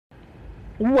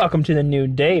Welcome to the new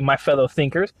day, my fellow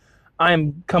thinkers. I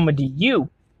am coming to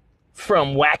you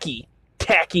from wacky,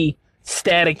 tacky,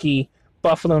 staticky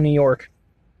Buffalo, New York.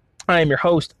 I am your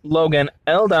host, Logan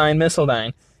Eldine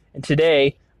Missildine, and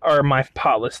today are my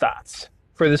potless thoughts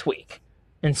for this week.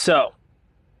 And so,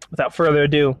 without further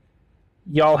ado,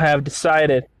 y'all have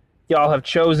decided, y'all have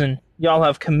chosen, y'all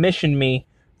have commissioned me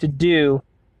to do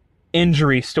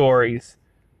injury stories.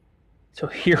 So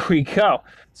here we go.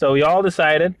 So y'all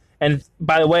decided, and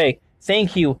by the way,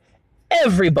 thank you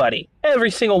everybody,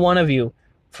 every single one of you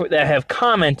that have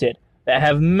commented, that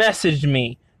have messaged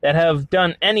me, that have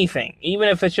done anything, even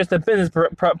if it's just a business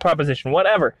proposition,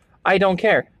 whatever. I don't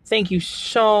care. Thank you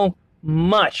so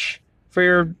much for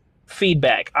your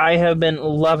feedback. I have been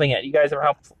loving it. You guys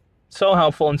are so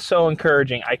helpful and so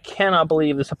encouraging. I cannot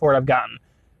believe the support I've gotten.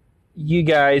 You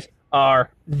guys are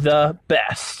the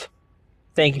best.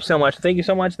 Thank you so much. Thank you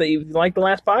so much that you liked the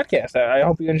last podcast. I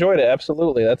hope you enjoyed it.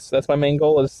 Absolutely. That's my main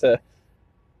goal, is to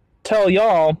tell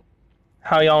y'all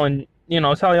how y'all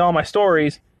tell y'all my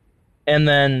stories, and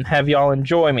then have y'all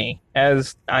enjoy me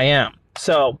as I am.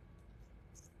 So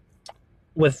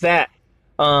with that,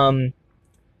 I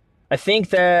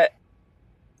think that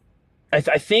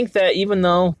even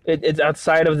though it's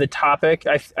outside of the topic,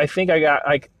 I think I got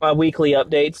like a weekly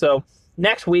update. So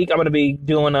next week, I'm going to be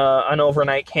doing an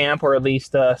overnight camp, or at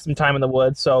least some time in the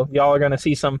woods. So y'all are going to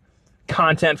see some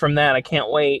content from that. I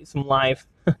can't wait. Some live,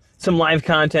 some live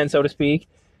content, so to speak.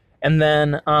 And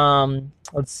then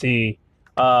let's see.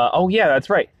 Oh yeah, that's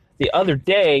right. The other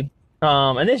day,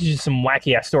 and this is just some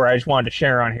wacky ass story I just wanted to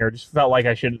share on here. Just felt like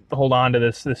I should hold on to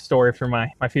this story for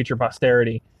my future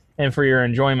posterity and for your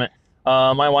enjoyment.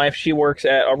 My wife, she works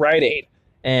at a Rite Aid.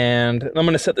 And I'm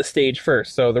going to set the stage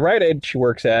first. So the Rite Aid she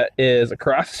works at is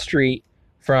across the street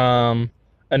from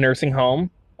a nursing home,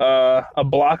 a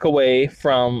block away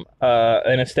from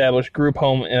an established group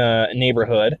home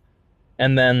neighborhood.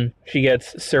 And then she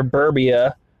gets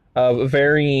suburbia of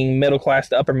varying middle class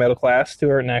to upper middle class to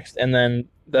her next. And then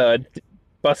the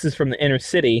buses from the inner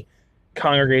city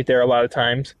congregate there a lot of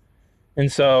times.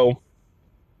 And so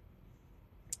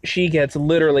she gets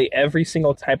literally every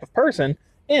single type of person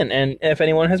in. And if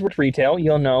anyone has worked retail,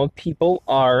 you'll know people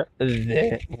are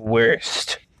the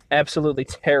worst. Absolutely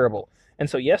terrible. And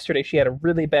so yesterday she had a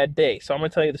really bad day. So I'm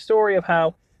going to tell you the story of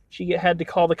how she had to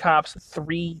call the cops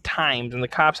 3 times, and the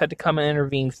cops had to come and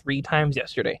intervene 3 times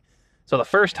yesterday. So the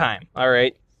first time, all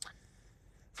right.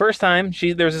 First time,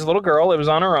 there was this little girl. It was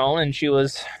on her own, and she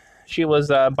was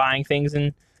buying things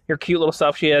and her cute little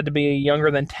stuff. She had to be younger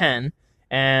than 10,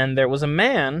 and there was a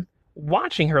man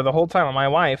watching her the whole time. My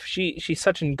wife, she's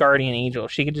such a guardian angel.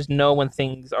 She could just know when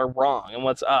things are wrong and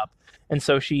what's up. And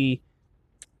so she's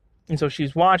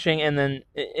watching, and then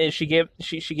she gave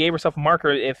herself a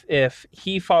marker. If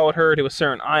he followed her to a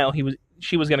certain aisle,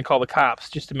 she was going to call the cops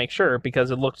just to make sure,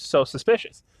 because it looked so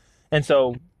suspicious. And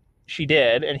so she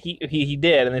did, and he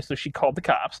did, and so she called the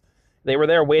cops. They were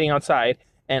there waiting outside,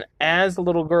 and as the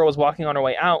little girl was walking on her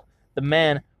way out, the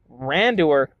man ran to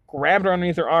her, grabbed her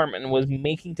underneath her arm, and was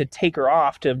making to take her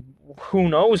off to who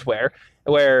knows where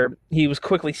he was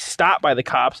quickly stopped by the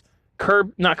cops,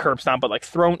 not curb stomped, but like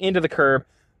thrown into the curb,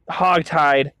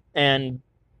 hogtied, and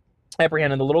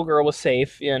apprehended. The little girl was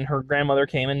safe, and her grandmother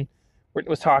came and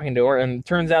was talking to her, and it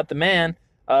turns out the man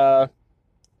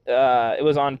it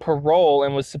was on parole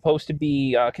and was supposed to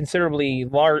be considerably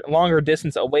longer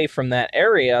distance away from that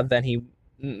area than he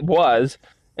was,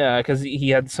 because he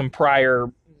had some prior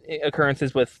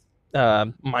occurrences with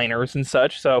minors and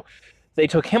such. So they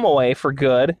took him away for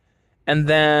good. And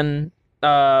then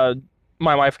my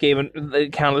wife gave the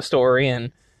account of the story,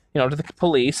 and to the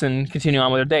police, and continue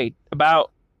on with their date.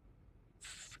 About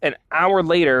an hour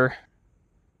later,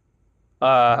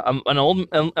 an old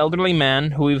elderly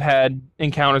man who we've had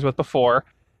encounters with before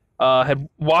had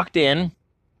walked in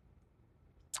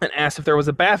and asked if there was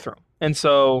a bathroom. And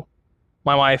so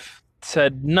my wife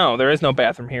said, "No, there is no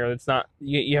bathroom here. It's not.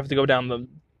 You have to go down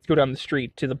the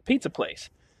street to the pizza place."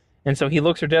 And so he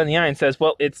looks her dead in the eye and says,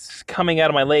 "Well, it's coming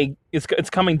out of my leg. It's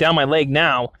coming down my leg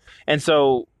now." And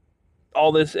so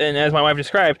all this, and as my wife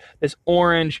described, this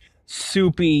orange,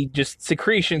 soupy, just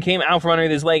secretion came out from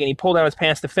underneath his leg, and he pulled down his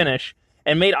pants to finish,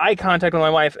 and made eye contact with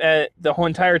my wife the whole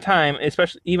entire time,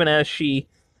 especially even as she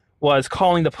was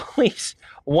calling the police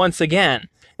once again.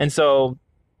 And so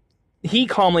he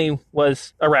calmly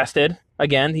was arrested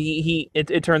again.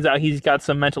 It turns out he's got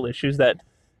some mental issues that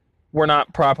were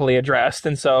not properly addressed,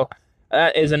 and so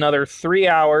that is another 3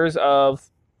 hours of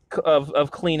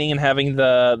cleaning, and having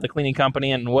the cleaning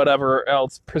company and whatever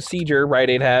else procedure Rite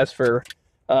Aid has for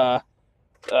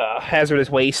hazardous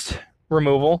waste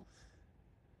removal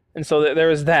And so there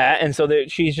was that, and so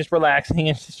she's just relaxing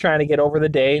and just trying to get over the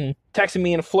day and texting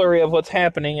me in a flurry of what's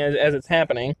happening as it's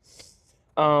happening.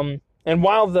 And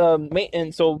while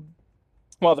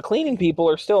while the cleaning people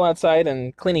are still outside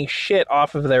and cleaning shit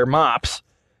off of their mops,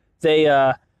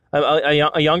 a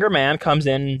younger man comes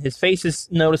in. His face is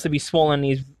noticeably swollen.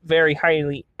 He's very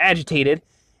highly agitated,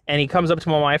 and he comes up to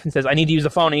my wife and says, "I need to use the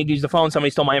phone. I need to use the phone.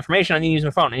 Somebody stole my information. I need to use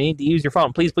my phone. I need to use your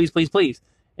phone. Please, please, please, please."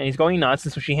 And he's going nuts,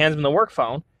 and so she hands him the work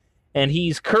phone, and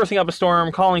he's cursing up a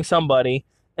storm, calling somebody,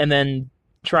 and then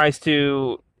tries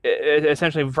to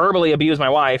essentially verbally abuse my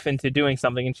wife into doing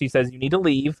something. And she says, "You need to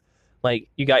leave. Like,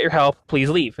 you got your help. Please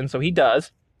leave." And so he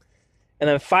does. And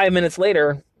then 5 minutes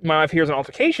later, my wife hears an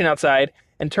altercation outside,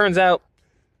 and turns out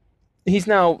he's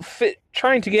now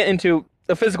trying to get into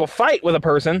a physical fight with a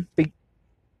person,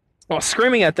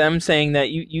 screaming at them, saying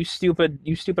that you stupid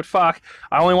fuck,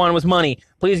 I only wanted was money.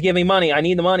 Please give me money. I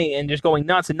need the money, and just going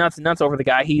nuts and nuts and nuts over the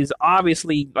guy. He's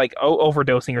obviously like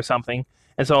overdosing or something.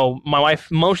 And so my wife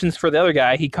motions for the other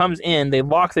guy. He comes in. They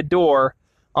lock the door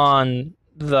on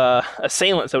the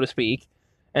assailant, so to speak.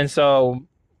 And so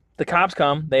the cops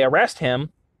come. They arrest him.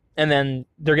 And then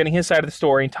they're getting his side of the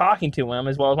story and talking to him,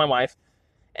 as well as my wife.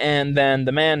 And then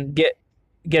the man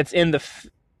gets in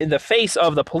the face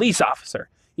of the police officer.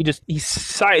 He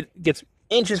gets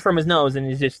inches from his nose,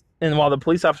 and while the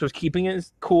police officer is keeping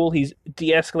his cool, he's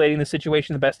de-escalating the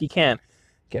situation the best he can.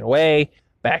 Get away,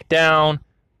 back down,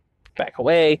 back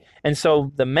away. And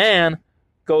so the man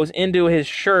goes into his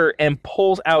shirt and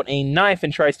pulls out a knife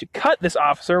and tries to cut this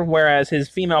officer, whereas his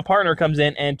female partner comes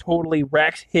in and totally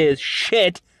wrecks his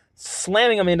shit,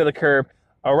 slamming him into the curb,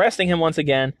 arresting him once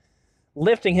again,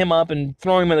 lifting him up and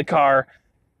throwing him in the car.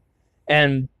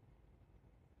 And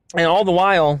all the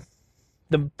while,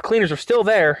 the cleaners are still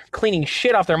there, cleaning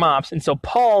shit off their mops. And so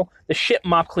Paul, the shit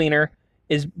mop cleaner,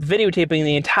 is videotaping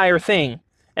the entire thing.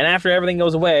 And after everything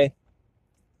goes away,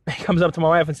 he comes up to my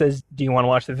wife and says, "Do you want to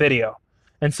watch the video?"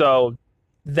 And so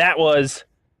that was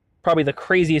probably the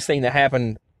craziest thing that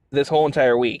happened this whole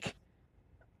entire week.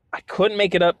 I couldn't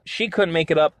make it up. She couldn't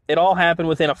make it up. It all happened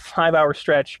within a 5-hour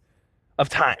stretch of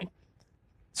time.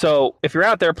 So if you're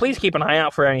out there, please keep an eye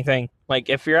out for anything. Like,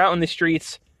 if you're out in the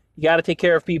streets, you got to take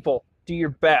care of people. Do your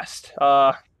best.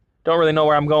 Don't really know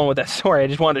where I'm going with that story. I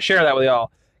just wanted to share that with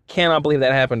y'all. Cannot believe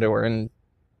that happened to her. And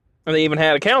they even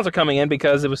had a counselor coming in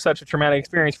because it was such a traumatic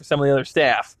experience for some of the other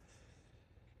staff.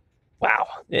 Wow.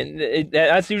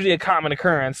 That's usually a common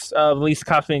occurrence of at least the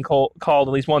cops being called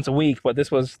at least once a week, but this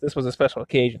was a special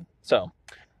occasion. So,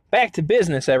 back to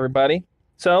business, everybody.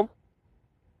 So,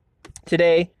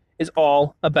 today is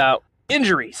all about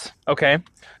injuries, okay?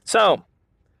 So,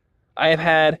 I have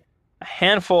had a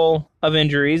handful of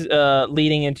injuries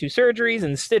leading into surgeries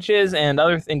and stitches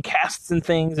and casts and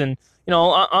things, and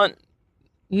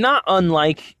not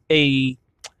unlike a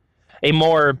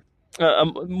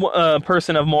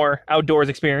person of more outdoors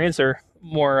experience or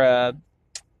more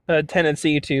a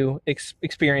tendency to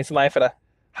experience life at a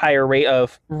higher rate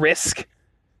of risk.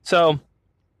 So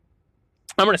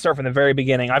I'm going to start from the very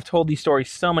beginning. I've told these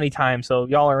stories so many times, so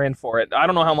y'all are in for it. I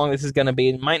don't know how long this is going to be.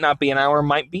 It might not be an hour,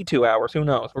 might be 2 hours. Who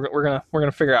knows? We're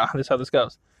gonna figure out how this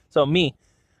goes. So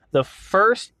the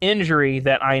first injury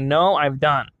that I know I've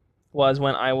done was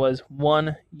when I was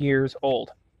 1 year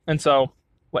old. And so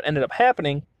what ended up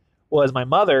happening was my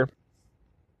mother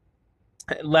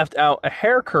left out a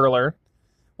hair curler,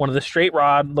 one of the straight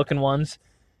rod looking ones,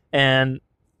 and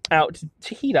out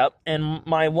to heat up. And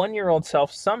my 1 year old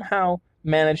self somehow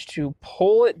managed to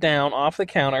pull it down off the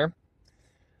counter,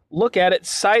 look at it,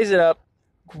 size it up,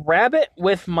 grab it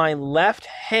with my left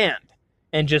hand,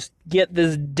 and just get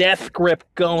this death grip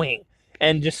going,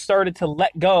 and just started to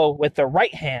let go with the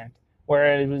right hand,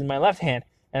 where it was my left hand.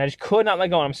 And I just could not let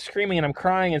go. I'm screaming and I'm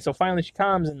crying. And so finally she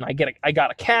comes, and I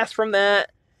got a cast from that.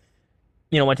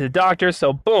 Went to the doctor.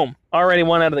 So boom, already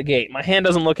one out of the gate. My hand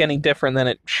doesn't look any different than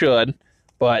it should,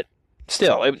 but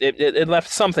still, it left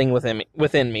something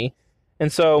within me.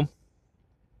 And so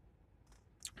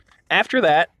after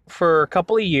that, for a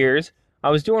couple of years,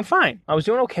 I was doing fine. I was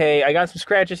doing okay. I got some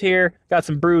scratches here, got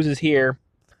some bruises here.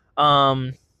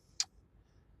 And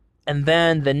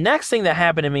then the next thing that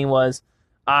happened to me was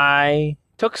I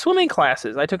took swimming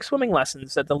classes. I took swimming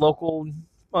lessons at the local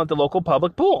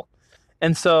public pool.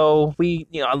 And so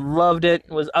I loved it.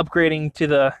 Was upgrading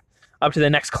up to the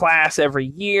next class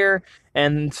every yeet.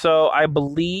 And so I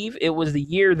believe it was the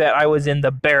year that I was in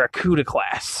the Barracuda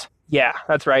class. Yeah,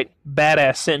 that's right.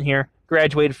 Badass sitting here.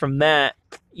 Graduated from that.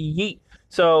 Yeet.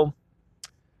 So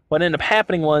what ended up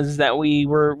happening was that we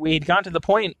had gotten to the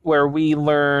point where we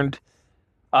learned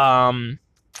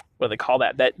what do they call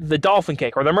that? The dolphin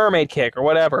kick or the mermaid kick or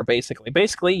whatever,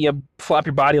 basically you flop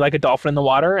your body like a dolphin in the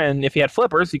water, and if you had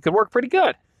flippers, you could work pretty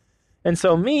good. And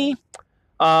so me,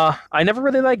 I never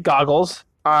really liked goggles.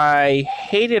 I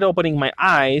hated opening my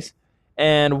eyes,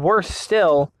 and worse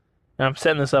still, and I'm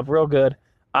setting this up real good,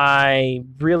 I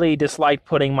really disliked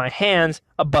putting my hands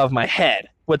above my head.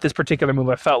 With this particular move,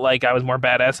 I felt like I was more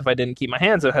badass if I didn't keep my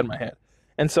hands ahead of my head.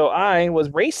 And so I was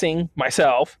racing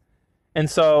myself, and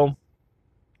so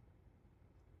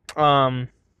I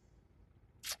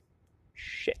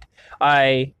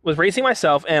was racing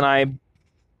myself, and I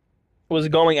was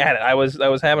going at it. I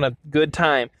was having a good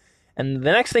time, and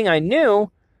the next thing I knew,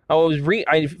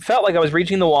 I felt like I was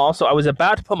reaching the wall, so I was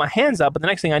about to put my hands up, but the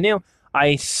next thing I knew,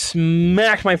 I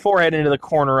smacked my forehead into the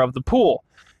corner of the pool.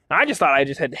 And I just thought I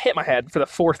just had hit my head for the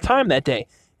 4th time that day,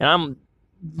 and I'm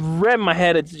revving my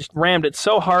head. It just rammed it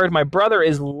so hard. My brother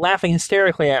is laughing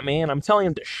hysterically at me, and I'm telling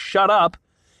him to shut up.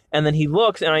 And then he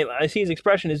looks, and I see his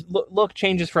expression. His look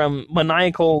changes from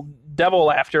maniacal devil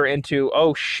laughter into,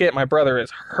 oh shit, my brother is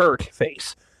hurt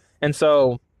face. And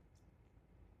so,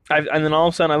 and then all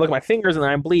of a sudden I look at my fingers, and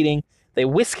I'm bleeding. They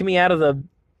whisk me out of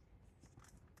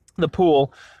the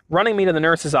pool, running me to the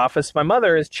nurse's office. My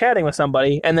mother is chatting with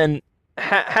somebody, and then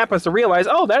happens to realize,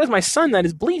 oh, that is my son that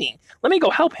is bleeding. Let me go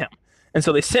help him. And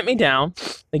so they sit me down.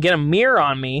 They get a mirror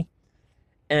on me,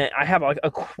 and I have like a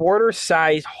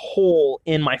quarter-sized hole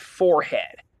in my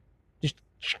forehead. Just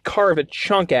carve a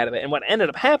chunk out of it. And what ended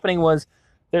up happening was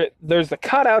there's the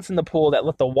cutouts in the pool that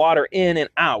let the water in and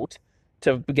out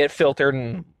to get filtered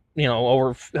and,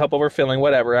 help overfilling,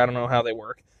 whatever. I don't know how they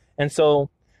work. And so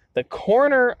the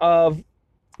corner of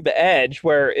the edge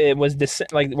where it was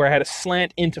where I had a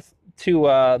slant into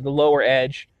the lower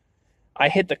edge, I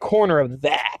hit the corner of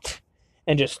that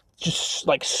and just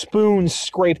like spoons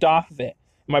scraped off of it.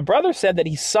 My brother said that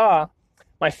he saw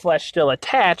my flesh still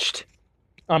attached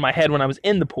on my head when I was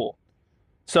in the pool.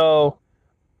 So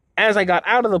as I got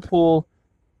out of the pool,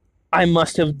 I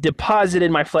must have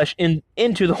deposited my flesh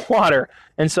into the water,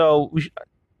 and so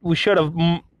we should have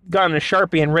gotten a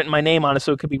Sharpie and written my name on it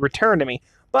so it could be returned to me.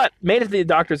 But made it to the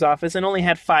doctor's office and only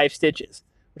had 5 stitches,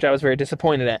 which I was very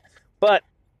disappointed at. But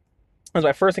it was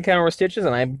my first encounter with stitches,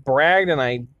 and I bragged, and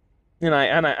I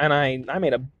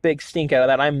made a big stink out of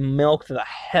that. I milked the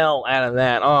hell out of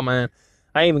that. Oh man,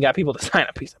 I even got people to sign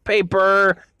a piece of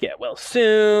paper. Get well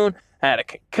soon. I had a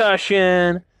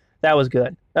concussion. That was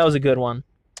good. That was a good one.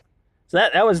 So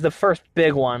that was the first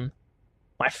big one.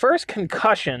 My first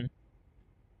concussion.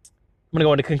 I'm gonna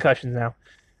go into concussions now.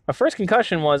 My first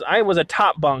concussion was I was a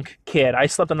top bunk kid. I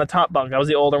slept on the top bunk. I was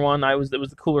the older one. It was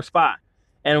the cooler spot,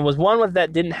 and it was one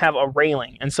that didn't have a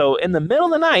railing. And so in the middle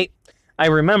of the night, all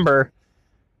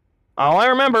I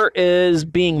remember is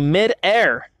being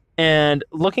mid-air and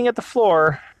looking at the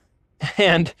floor,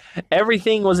 and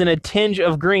everything was in a tinge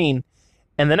of green.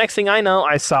 And the next thing I know,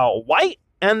 I saw white,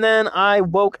 and then I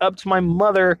woke up to my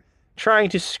mother trying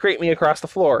to scrape me across the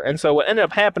floor. And so what ended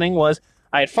up happening was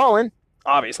I had fallen,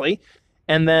 obviously,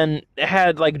 and then it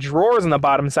had like drawers on the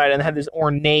bottom side, and it had this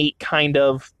ornate kind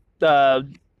of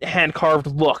hand-carved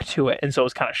look to it, and so it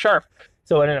was kind of sharp.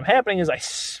 So what ended up happening is I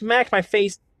smacked my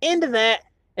face into that,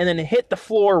 and then hit the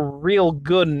floor real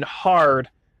good and hard.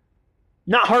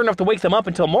 Not hard enough to wake them up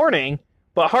until morning,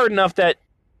 but hard enough that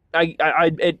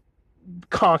it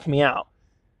conked me out.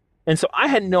 And so I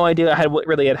had no idea what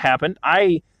really had happened.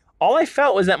 All I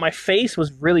felt was that my face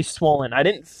was really swollen. I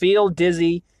didn't feel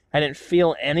dizzy. I didn't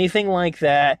feel anything like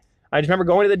that. I just remember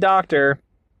going to the doctor,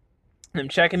 them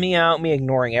checking me out, me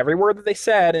ignoring every word that they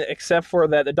said, except for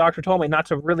that the doctor told me not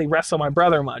to really wrestle my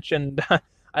brother much. And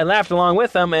I laughed along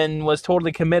with him and was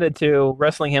totally committed to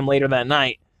wrestling him later that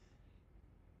night.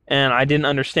 And I didn't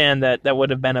understand that would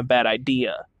have been a bad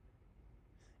idea.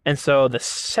 And so the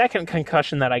second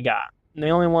concussion that I got, the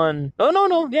only one,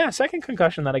 second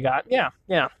concussion that I got,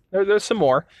 there's some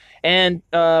more. And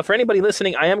for anybody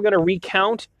listening, I am going to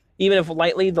recount, even if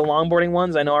lightly, the longboarding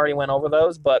ones. I know I already went over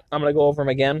those, but I'm going to go over them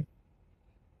again.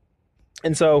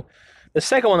 And so the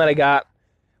second one that I got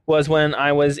was when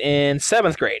I was in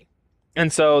 7th grade.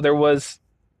 And so there was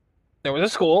a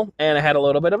school, and it had a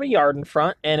little bit of a yard in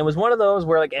front, and it was one of those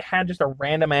where like it had just a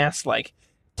random ass like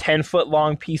 10-foot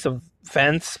long piece of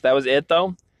fence. That was it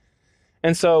though.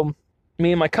 And so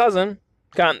me and my cousin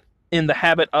got in the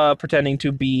habit of pretending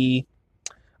to be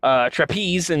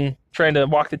trapeze and trying to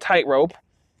walk the tightrope.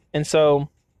 And so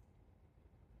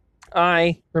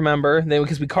I remember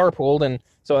because we carpooled, and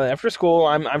so after school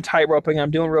I'm tightroping,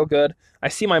 I'm doing real good. I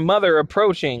see my mother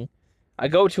approaching. I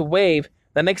go to wave.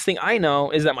 The next thing I know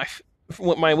is that my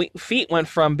feet went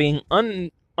from being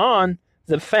on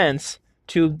the fence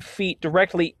to feet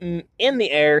directly in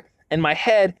the air and my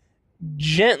head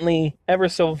gently, ever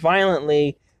so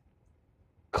violently,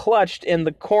 clutched in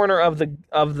the corner of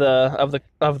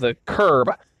the curb.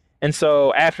 And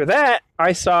so after that,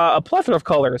 I saw a plethora of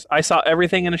colors. I saw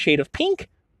everything in a shade of pink,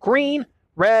 green,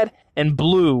 red, and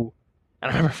blue.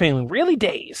 And I remember feeling really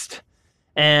dazed.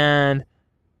 And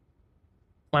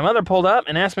my mother pulled up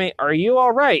and asked me, "Are you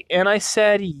all right?" And I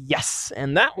said, "Yes."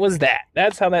 And that was that.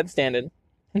 That's how that standed.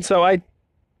 And so it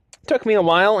took me a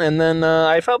while, and then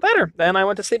I felt better. Then I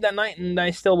went to sleep that night, and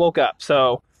I still woke up.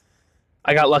 So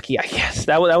I got lucky, I guess.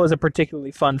 That was a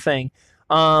particularly fun thing.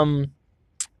 Then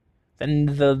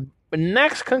the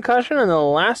next concussion, and the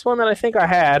last one that I think I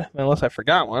had, unless I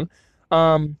forgot one,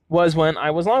 was when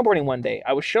I was longboarding one day.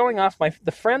 I was showing off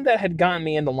the friend that had gotten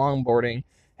me into longboarding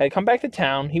had come back to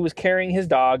town. He was carrying his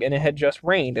dog, and it had just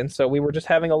rained, and so we were just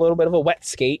having a little bit of a wet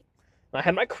skate. I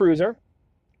had my cruiser,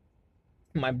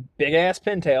 my big-ass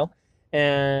pintail,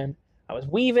 and I was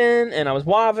weaving, and I was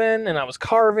waving, and I was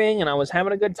carving, and I was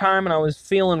having a good time, and I was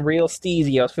feeling real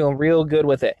steezy. I was feeling real good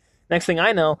with it. Next thing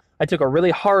I know, I took a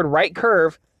really hard right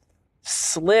curve,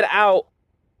 slid out,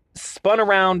 spun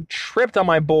around, tripped on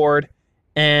my board,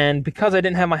 and because I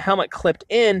didn't have my helmet clipped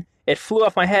in, it flew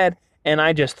off my head, and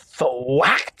I just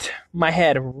thwacked my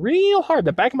head real hard,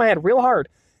 the back of my head real hard,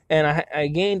 and I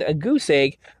gained a goose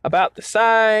egg about the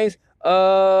size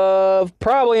of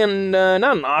probably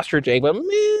not an ostrich egg, but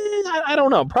I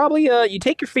don't know. Probably you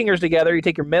take your fingers together, you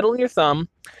take your middle and your thumb,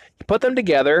 you put them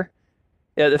together,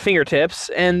 the fingertips,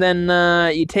 and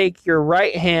then you take your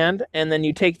right hand, and then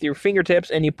you take your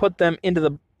fingertips and you put them into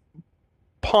the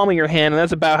palm of your hand, and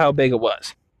that's about how big it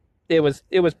was. It was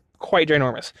quite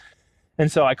ginormous. And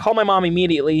so I called my mom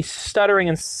immediately, stuttering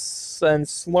and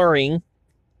slurring,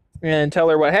 and tell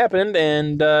her what happened,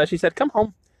 and she said, "Come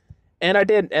home." And I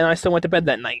did, and I still went to bed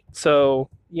that night. So,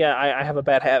 yeah, I have a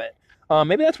bad habit.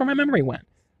 Maybe that's where my memory went.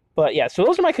 But, yeah, so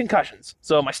those are my concussions.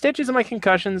 So my stitches and my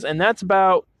concussions, and that's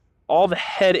about all the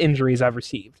head injuries I've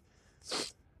received.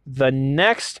 The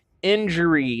next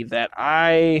injury that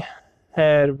I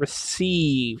had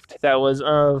received that was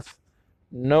of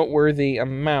noteworthy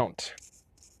amount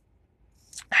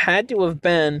had to have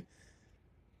been,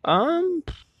 nice.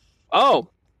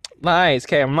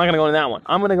 Okay, I'm not going to go into that one.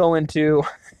 I'm going to go into...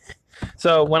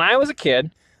 So when I was a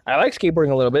kid, I liked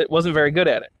skateboarding a little bit, wasn't very good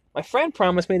at it. My friend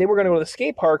promised me they were going to go to the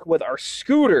skate park with our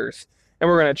scooters, and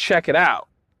we're going to check it out.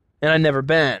 And I'd never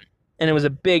been. And it was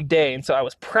a big day, and so I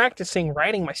was practicing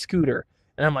riding my scooter.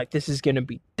 And I'm like, this is going to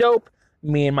be dope.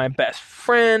 Me and my best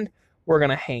friend, we're going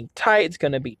to hang tight. It's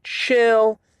going to be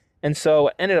chill. And so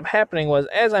what ended up happening was,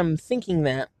 as I'm thinking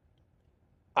that,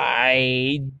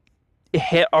 I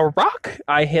hit a rock,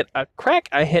 I hit a crack,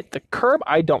 I hit the curb,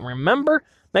 I don't remember.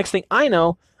 Next thing I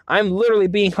know, I'm literally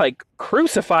being like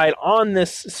crucified on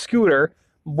this scooter.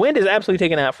 Wind is absolutely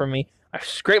taken out from me. I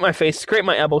scraped my face, scraped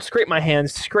my elbow, scraped my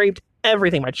hands, scraped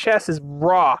everything. My chest is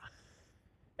raw.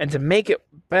 And to make it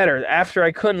better, after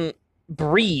I couldn't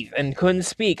breathe and couldn't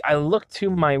speak, I looked to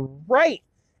my right,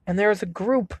 and there was a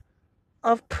group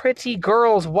of pretty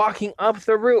girls walking up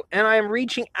the route, and I'm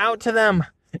reaching out to them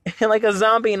like a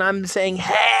zombie, and I'm saying,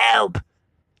 "Help!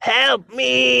 Help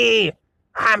me!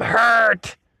 I'm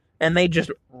hurt!" And they just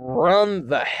run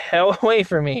the hell away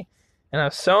from me. And I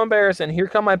was so embarrassed, and here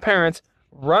come my parents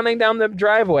running down the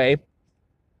driveway,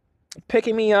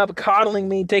 picking me up, coddling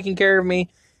me, taking care of me,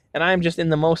 and I'm just in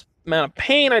the most amount of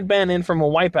pain I'd been in from a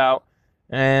wipeout.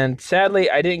 And sadly,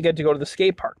 I didn't get to go to the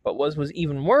skate park. But what was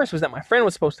even worse was that my friend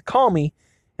was supposed to call me,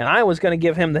 and I was going to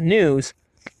give him the news.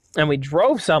 And we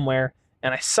drove somewhere,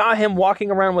 and I saw him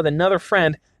walking around with another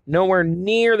friend nowhere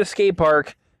near the skate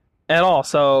park at all.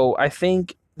 So I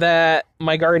think that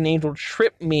my guardian angel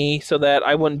tripped me so that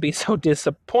I wouldn't be so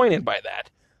disappointed by that.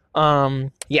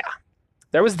 Yeah,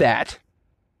 there was that.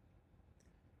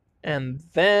 And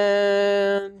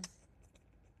then,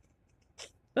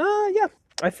 yeah,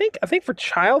 I think for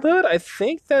childhood, I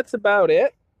think that's about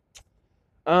it.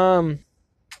 At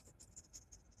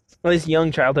least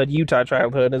young childhood, Utah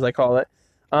childhood, as I call it.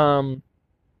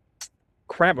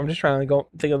 Crap, I'm just trying to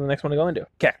think of the next one to go into.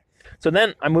 Okay, so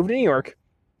then I moved to New York,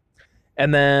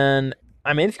 and then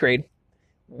I'm in 8th grade.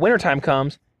 Wintertime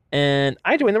comes, and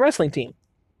I join the wrestling team.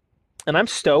 And I'm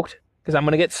stoked, because I'm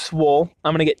going to get swole.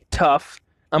 I'm going to get tough.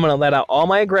 I'm going to let out all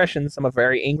my aggressions. I'm a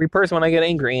very angry person when I get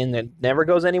angry, and it never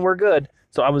goes anywhere good.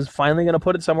 So I was finally going to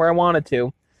put it somewhere I wanted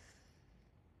to.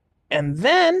 And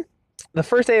then, the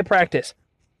first day of practice,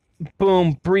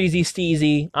 boom, breezy,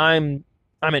 steezy. I'm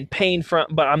in pain,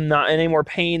 but I'm not in any more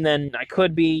pain than I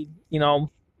could be. You know,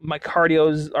 my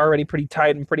cardio's already pretty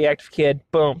tight and pretty active kid.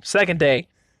 Boom, second day,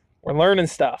 we're learning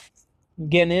stuff.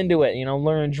 getting into it,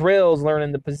 learning drills,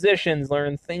 learning the positions,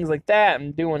 learning things like that.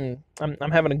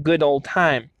 I'm having a good old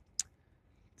time.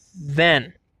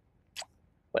 Then,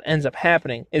 what ends up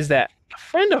happening is that a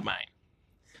friend of mine,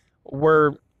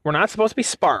 we're not supposed to be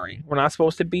sparring. We're only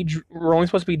supposed to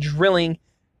be drilling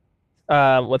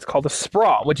what's called a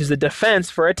sprawl, which is a defense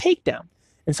for a takedown.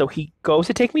 And so he goes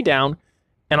to take me down,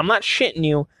 and I'm not shitting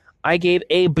you. I gave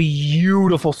a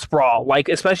beautiful sprawl, like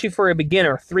especially for a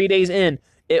beginner. 3 days in,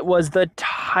 it was the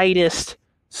tightest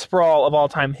sprawl of all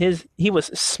time. He was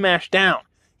smashed down.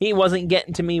 He wasn't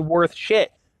getting to me worth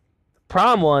shit. The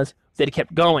problem was that he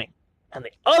kept going. And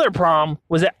the other problem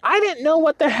was that I didn't know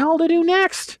what the hell to do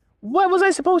next. What was I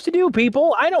supposed to do,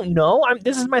 people? I don't know.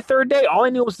 This is my third day. All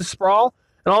I knew was to sprawl,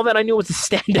 and all that I knew was to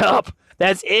stand up.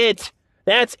 That's it.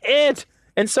 That's it.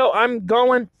 And so I'm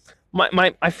going.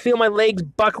 I feel my legs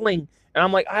buckling, and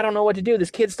I'm like, I don't know what to do.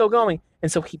 This kid's still going.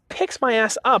 And so he picks my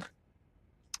ass up,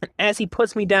 and as he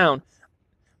puts me down,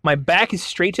 my back is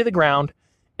straight to the ground,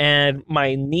 and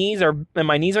my feet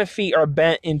are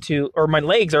bent or my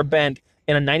legs are bent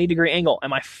in a 90-degree angle, and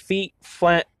my feet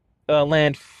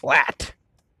land flat.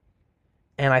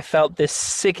 And I felt this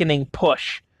sickening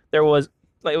push.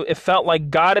 It felt like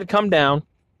God had come down,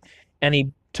 and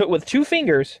he took with 2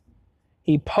 fingers,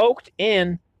 he poked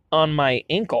in on my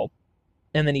ankle,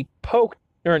 and then he poked,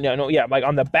 like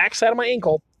on the back side of my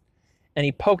ankle, and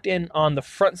he poked in on the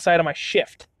front side of my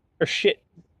shin,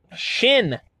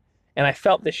 and I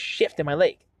felt this shift in my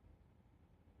leg.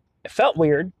 It felt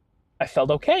weird. I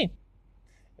felt okay.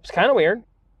 It was kind of weird.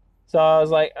 So I was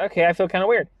like, okay, I feel kind of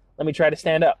weird. Let me try to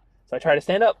stand up. So I try to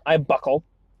stand up. I buckle.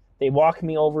 They walk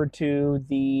me over to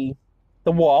the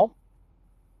wall.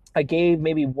 I gave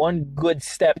maybe one good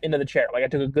step into the chair. Like I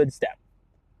took a good step.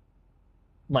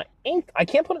 I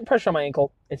can't put pressure on my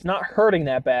ankle. It's not hurting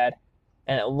that bad.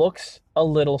 And it looks a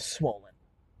little swollen.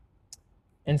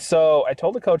 And so I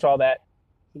told the coach all that.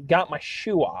 He got my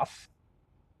shoe off,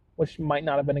 which might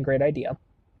not have been a great idea.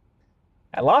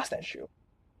 I lost that shoe.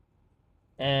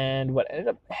 And what ended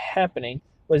up happening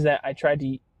was that I tried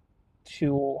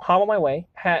to hobble my way.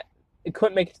 It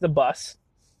couldn't make it to the bus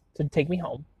to take me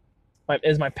home. It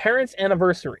was my parents'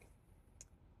 anniversary.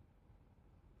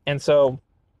 And so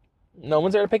no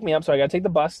one's there to pick me up, so I got to take the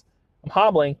bus. I'm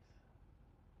hobbling.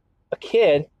 A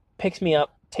kid picks me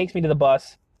up, takes me to the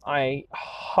bus. I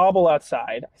hobble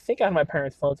outside. I think I had my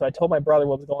parents' phone, so I told my brother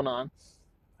what was going on.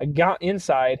 I got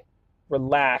inside,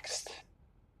 relaxed.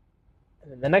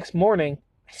 And then the next morning,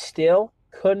 I still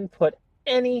couldn't put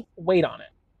any weight on it.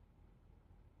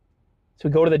 So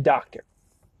we go to the doctor.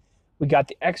 We got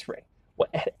the x-ray.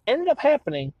 What had ended up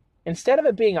happening, instead of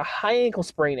it being a high ankle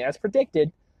sprain as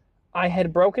predicted, I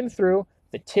had broken through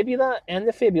the tibia and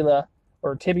the fibula,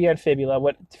 or tibia and fibula,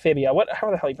 how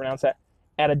the hell you pronounce that,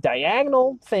 at a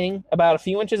diagonal thing about a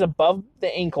few inches above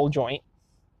the ankle joint,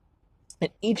 and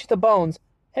each of the bones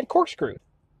had corkscrewed.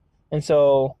 And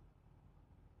so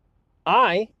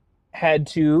I had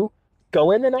to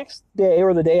go in the next day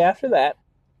or the day after that,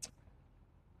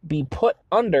 be put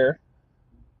under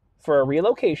for a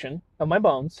relocation of my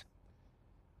bones.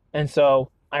 And so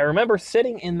I remember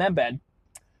sitting in that bed,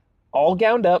 all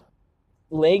gowned up,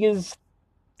 leg is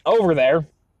over there,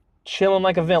 chilling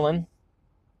like a villain,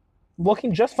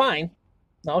 looking just fine,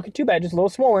 not looking too bad, just a little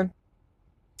swollen.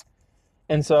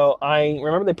 And so I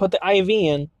remember they put the IV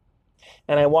in,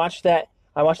 and I watched that,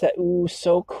 ooh,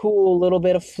 so cool little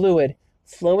bit of fluid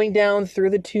flowing down through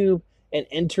the tube and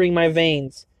entering my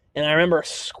veins. And I remember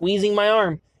squeezing my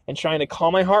arm and trying to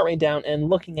calm my heart rate down and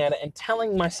looking at it and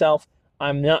telling myself,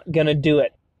 I'm not going to do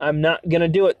it. I'm not going to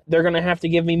do it. They're going to have to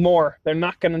give me more. They're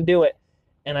not going to do it.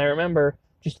 And I remember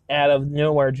just out of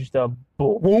nowhere, just a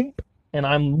boom, and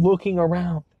I'm looking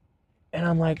around, and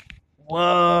I'm like,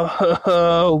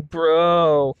 whoa,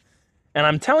 bro. And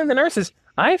I'm telling the nurses,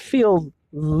 I feel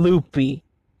loopy.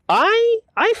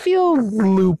 I feel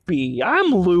loopy. I'm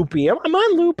loopy. Am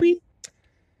I loopy?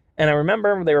 And I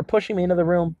remember they were pushing me into the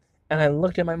room, and I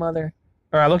looked at my mother,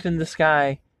 or I looked into the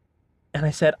sky, and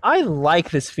I said, I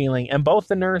like this feeling. And both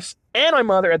the nurse and my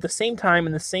mother at the same time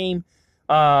in the same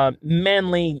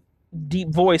manly, deep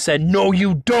voice said, no,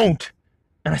 you don't.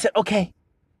 And I said, okay,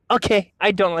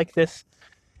 I don't like this.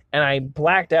 And I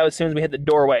blacked out as soon as we hit the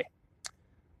doorway.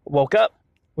 Woke up,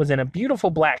 was in a beautiful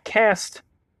black cast,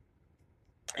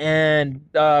 and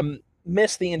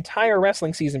missed the entire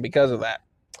wrestling season because of that.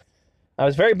 I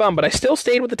was very bummed, but I still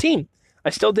stayed with the team. I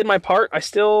still did my part. I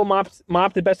still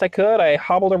mopped the best I could. I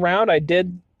hobbled around. I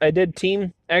did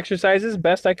team exercises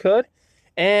best I could,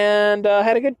 and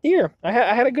had a good year. I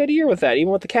had a good year with that,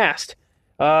 even with the cast.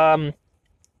 Let's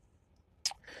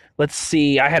let's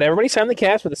see. I had everybody sign the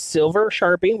cast with a silver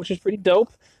Sharpie, which is pretty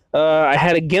dope. I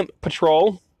had a GIMP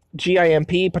patrol,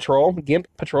 GIMP patrol, GIMP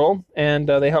patrol, and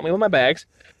they helped me with my bags.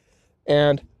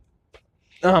 And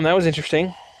that was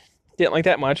interesting. Didn't like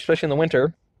that much, especially in the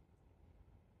winter.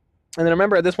 And then I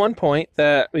remember at this one point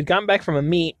that we'd gotten back from a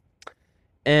meet,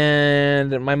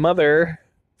 and my mother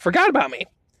forgot about me.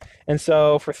 And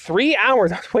so for 3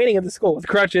 hours, I was waiting at the school with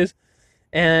crutches.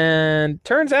 And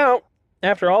turns out,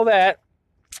 after all that,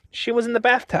 she was in the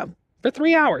bathtub for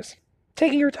 3 hours,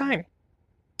 taking her time.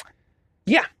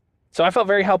 Yeah, so I felt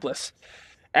very helpless.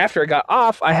 After it got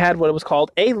off, I had what was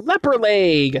called a leper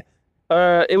leg.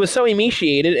 It was so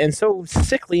emaciated and so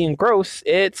sickly and gross,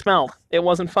 it smelled. It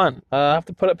wasn't fun. I have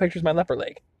to put up pictures of my leper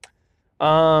leg.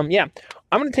 Yeah,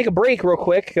 I'm going to take a break real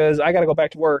quick because I got to go back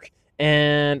to work.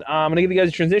 And I'm going to give you guys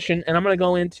a transition, and I'm going to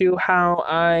go into how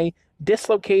I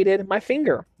dislocated my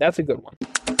finger. That's a good one.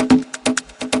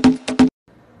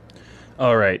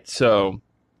 All right, so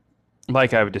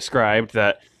like I've described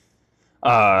that,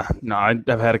 I've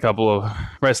had a couple of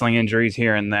wrestling injuries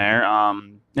here and there.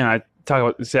 And I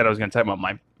said I was going to talk about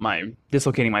my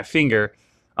dislocating my finger.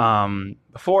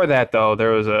 Before that, though, there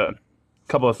was a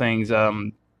couple of things.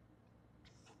 Like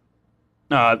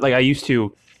I used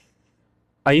to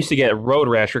get road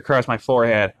rash across my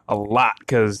forehead a lot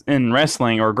because in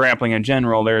wrestling or grappling in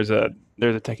general, there's a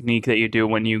technique that you do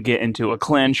when you get into a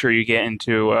clinch or you get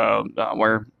into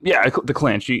the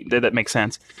clinch. That makes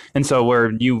sense. And so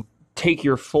where you take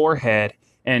your forehead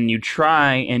and you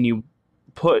try and you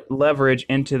put leverage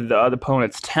into the other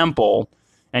opponent's temple,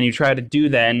 and you try to do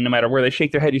that, and no matter where they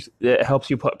shake their head, it helps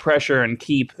you put pressure and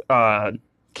keep the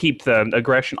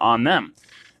aggression on them.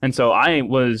 And so I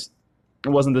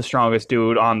wasn't the strongest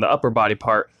dude on the upper body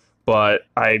part, but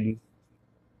I've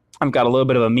got a little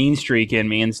bit of a mean streak in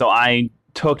me, and so I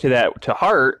took to that to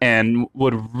heart and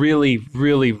would really,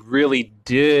 really, really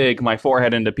dig my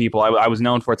forehead into people. I was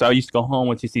known for it, so I used to go home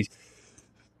with just these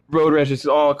road rashes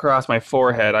all across my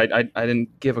forehead. I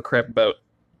didn't give a crap about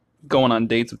going on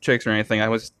dates with chicks or anything. I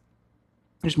was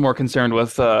just more concerned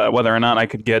with whether or not I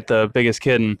could get the biggest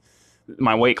kid in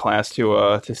my weight class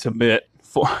to submit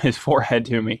his forehead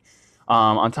to me.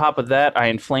 On top of that, I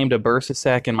inflamed a bursa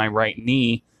sac in my right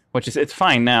knee, which it's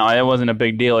fine now. It wasn't a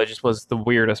big deal. It just was the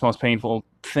weirdest, most painful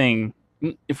thing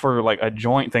for like a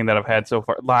joint thing that I've had so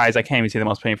far. Lies, I can't even say the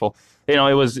most painful. It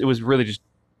was really just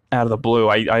out of the blue.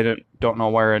 I don't know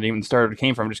where it even started,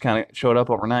 came from. It just kind of showed up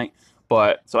overnight.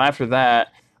 But so after that,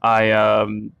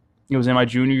 it was in my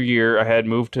junior year. I had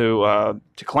moved to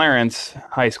Clarence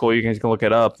High School. You guys can look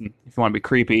it up if you want to be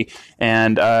creepy.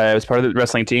 And I was part of the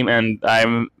wrestling team, and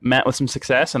I met with some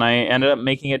success, and I ended up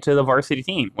making it to the varsity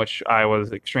team, which I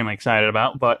was extremely excited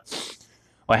about. But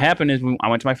what happened is I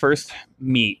went to my first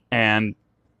meet, and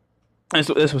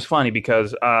this was funny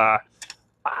because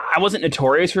I wasn't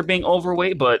notorious for being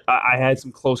overweight, but I had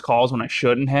some close calls when I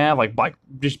shouldn't have, like by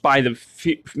the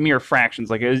mere fractions.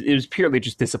 Like it was purely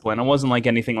just discipline. It wasn't like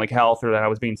anything like health or that I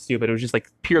was being stupid. It was just like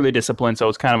purely discipline. So it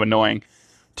was kind of annoying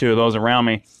to those around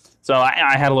me. So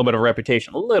I had a little bit of a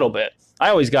reputation, a little bit. I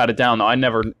always got it down though. I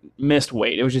never missed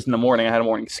weight. It was just in the morning. I had a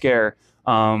morning scare.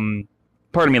 Part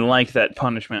of me liked that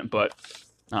punishment, but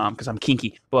because I'm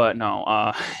kinky. But no,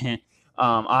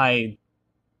 I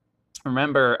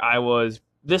remember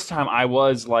this time I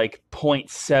was like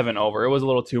 0.7 over. It was a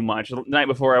little too much. The night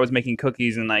before I was making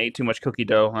cookies and I ate too much cookie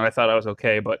dough and I thought I was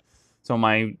okay. But so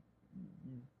my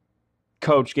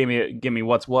coach gave me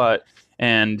what's what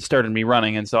and started me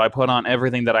running. And so I put on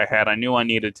everything that I had. I knew I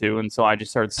needed to. And so I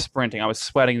just started sprinting. I was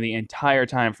sweating the entire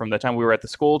time from the time we were at the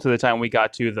school to the time we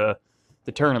got to the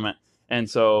tournament. And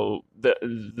so the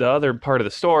other part of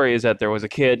the story is that there was a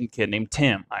kid named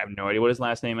Tim. I have no idea what his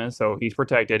last name is, so he's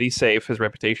protected. He's safe. His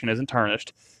reputation isn't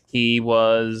tarnished. He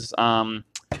was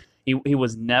he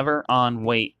was never on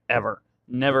weight ever.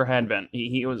 Never had been.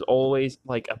 He was always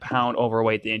like a pound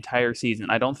overweight the entire season.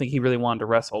 I don't think he really wanted to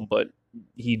wrestle, but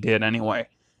he did anyway.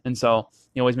 And so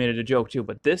he always made it a joke too.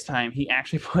 But this time he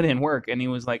actually put in work and he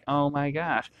was like, oh my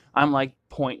gosh, I'm like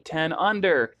 0.10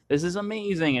 under. This is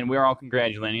amazing. And we were all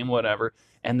congratulating him, whatever.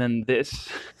 And then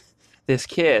this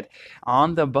kid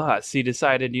on the bus, he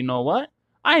decided, you know what?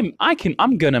 I'm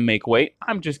gonna make weight.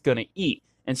 I'm just gonna eat.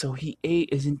 And so he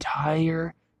ate his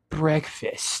entire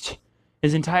breakfast.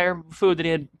 His entire food that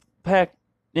he had packed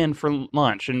in for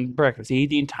lunch and breakfast. He ate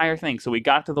the entire thing. So we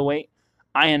got to the weight.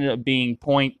 I ended up being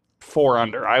 0.4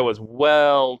 under. I was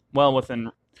well within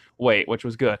weight, which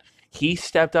was good. He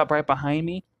stepped up right behind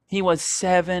me. He was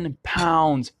 7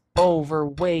 pounds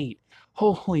overweight.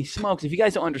 Holy smokes. If you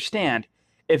guys don't understand,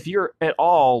 if you're at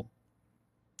all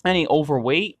any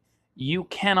overweight, you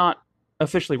cannot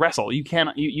officially wrestle. You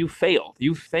cannot. You failed.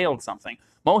 You failed something.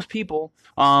 Most people,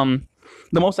 the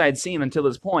most I had seen until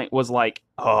this point was like,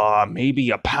 maybe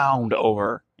a pound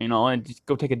over, and just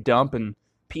go take a dump and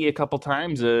pee a couple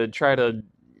times. Try to.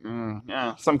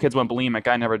 Yeah, some kids went bulimic.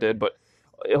 I never did, but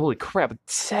holy crap,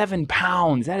 7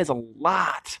 pounds. That is a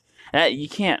lot. You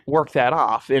can't work that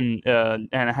off in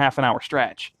a half an hour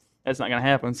stretch. That's not gonna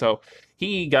happen. So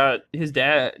he got his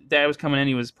dad was coming in.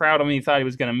 He was proud of me. He thought he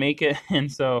was gonna make it,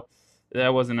 and so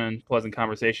that wasn't a pleasant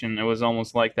conversation. It was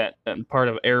almost like that part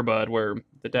of Air Bud where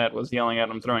the dad was yelling at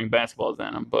him, throwing basketballs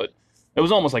at him. But it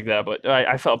was almost like that. But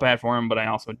I felt bad for him, but I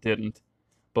also didn't.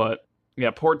 But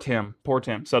yeah, poor Tim.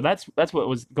 So that's what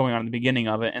was going on at the beginning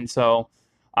of it. And so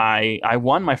I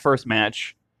won my first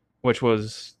match, which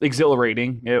was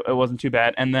exhilarating. It wasn't too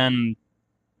bad. And then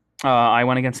I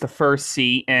went against the first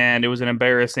seat, and it was an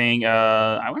embarrassing.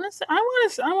 I want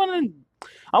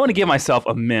to give myself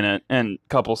a minute and a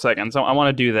couple seconds. I want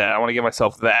to do that. I want to give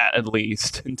myself that at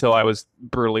least until I was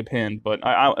brutally pinned. But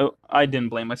I didn't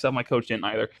blame myself. My coach didn't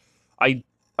either. I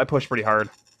pushed pretty hard.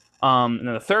 And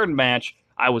then the third match,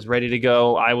 I was ready to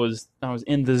go. I was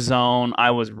in the zone. I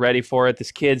was ready for it.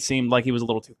 This kid seemed like he was a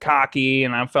little too cocky,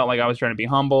 and I felt like I was trying to be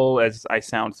humble, as I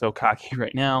sound so cocky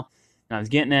right now. And I was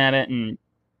getting at it, and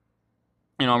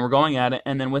we're going at it.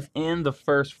 And then within the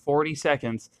first 40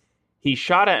 seconds, he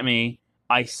shot at me.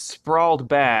 I sprawled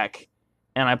back,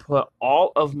 and I put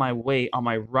all of my weight on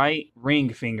my right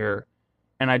ring finger,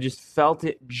 and I just felt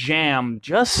it jam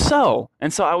just so.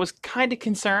 And so I was kind of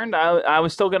concerned. I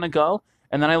was still going to go.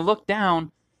 And then I looked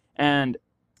down, and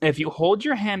if you hold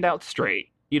your hand out straight,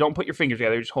 you don't put your fingers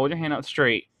together, you just hold your hand out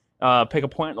straight, pick a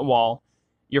point on the wall,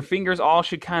 your fingers all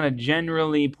should kind of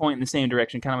generally point in the same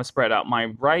direction, kind of a spread out. My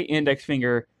right index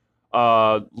finger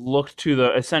looked to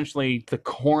essentially the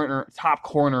top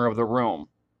corner of the room.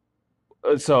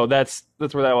 So that's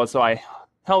where that was. So I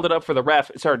held it up for the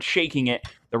ref, started shaking it.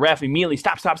 The ref immediately,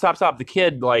 stop. The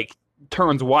kid,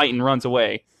 turns white and runs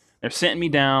away. They're sitting me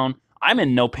down. I'm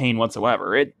in no pain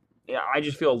whatsoever. I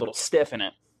just feel a little stiff in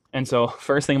it. And so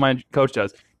first thing my coach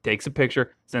does, takes a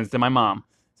picture, sends it to my mom,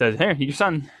 says, "Here, here's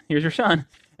your son."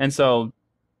 And so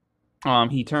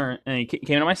he turned and he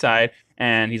came to my side,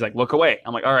 and he's like, "Look away."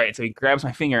 I'm like, "All right." So he grabs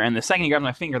my finger, and the second he grabs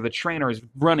my finger, the trainer is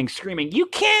running, screaming, "You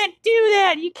can't do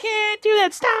that! You can't do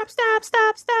that!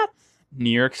 Stop!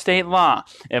 New York State law.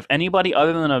 If anybody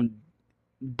other than a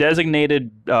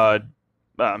designated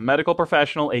medical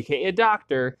professional, aka a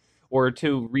doctor, or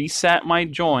to reset my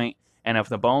joint, and if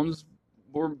the bones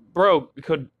were broke,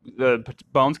 the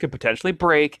bones could potentially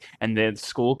break, and the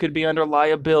school could be under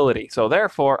liability. So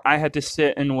therefore, I had to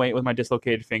sit and wait with my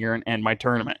dislocated finger and end my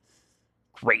tournament.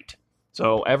 Great.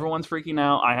 So everyone's freaking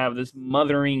out. I have this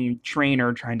mothering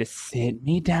trainer trying to sit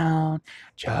me down,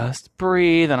 just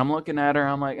breathe, and I'm looking at her.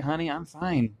 I'm like, "Honey, I'm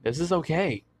fine. This is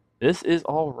okay. This is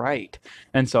all right."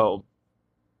 And so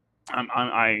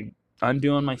I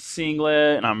undoing my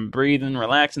singlet, and I'm breathing,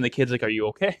 relaxing. The kid's like, "Are you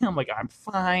okay?" I'm like, "I'm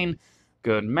fine.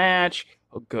 Good match.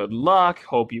 Good luck.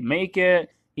 Hope you make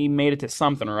it." He made it to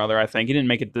something or other, I think. He didn't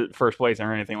make it to first place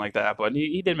or anything like that, but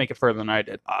he did make it further than I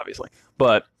did, obviously.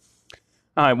 But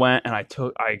I went and I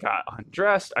got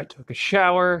undressed. I took a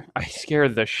shower. I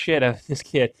scared the shit out of this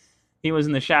kid. He was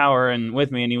in the shower and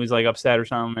with me, and he was upset or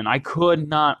something, and I could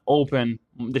not open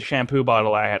the shampoo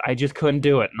bottle I had. I just couldn't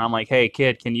do it. And I'm like, "Hey,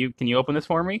 kid, can you open this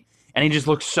for me?" And he just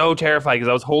looked so terrified because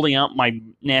I was holding out my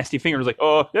nasty finger. He was like,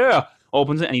 "Oh, yeah."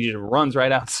 Opens it, and he just runs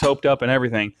right out, soaped up and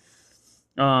everything.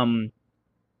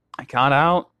 I got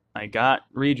out. I got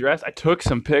redressed. I took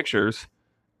some pictures,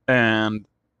 and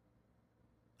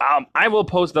I will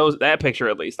post that picture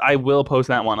at least. I will post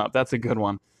that one up. That's a good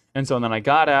one. And so then I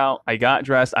got out. I got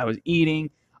dressed. I was eating.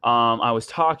 I was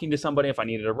talking to somebody if I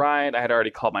needed a ride. I had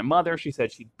already called my mother. She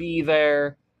said she'd be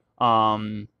there.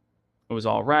 It was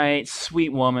all right.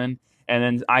 Sweet woman. And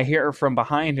then I hear from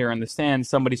behind her in the stand,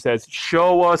 somebody says,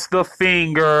 "Show us the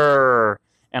finger."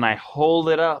 And I hold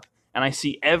it up, and I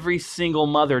see every single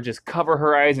mother just cover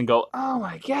her eyes and go, "Oh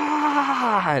my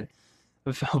God."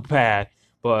 It felt bad.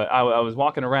 But I was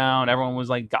walking around. Everyone was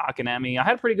gawking at me. I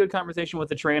had a pretty good conversation with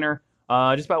the trainer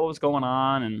just about what was going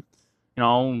on and,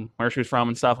 where she was from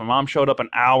and stuff. My mom showed up an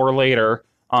hour later.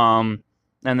 And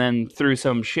then through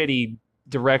some shitty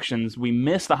directions, we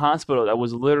missed the hospital that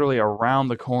was literally around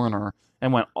the corner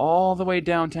and went all the way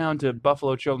downtown to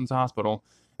Buffalo Children's Hospital,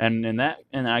 and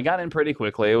I got in pretty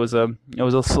quickly. It was a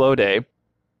slow day,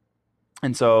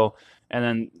 and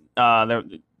then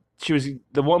the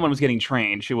woman was getting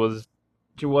trained. She wasn't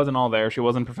all there. She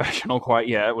wasn't professional quite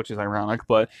yet, which is ironic,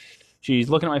 but she's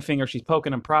looking at my finger, she's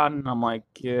poking and prodding, and I'm like,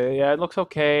 yeah, it looks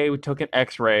okay. We took an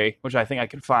X-ray, which I think I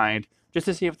could find, just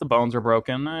to see if the bones are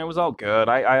broken. It was all good.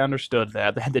 I understood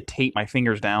that. They had to tape my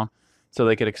fingers down so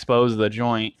they could expose the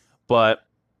joint. But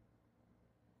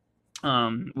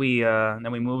we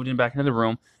then we moved in back into the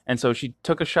room, and so she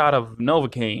took a shot of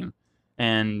Novocaine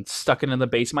and stuck it in the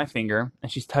base of my finger,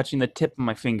 and she's touching the tip of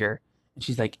my finger, and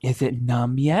she's like, "Is it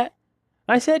numb yet?"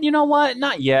 And I said, "You know what?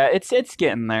 Not yet. It's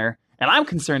getting there." And I'm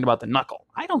concerned about the knuckle.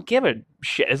 I don't give a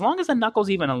shit as long as the knuckle's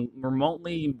even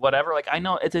remotely whatever. Like I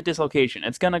know it's a dislocation.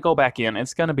 It's gonna go back in.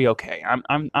 It's gonna be okay.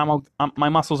 My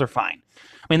muscles are fine.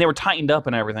 I mean, they were tightened up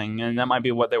and everything, and that might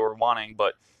be what they were wanting,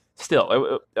 but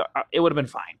still, it would have been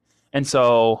fine. And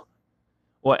so,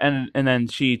 well, and then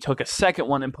she took a second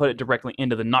one and put it directly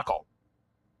into the knuckle,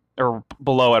 or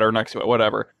below it, or next to it,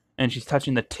 whatever. And she's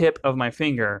touching the tip of my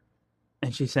finger,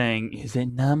 and she's saying, "Is it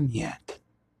numb yet?"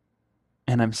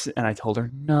 And I told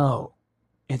her, "No,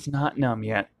 it's not numb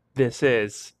yet.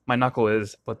 My knuckle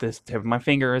is, but this tip of my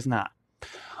finger is not."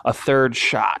 A third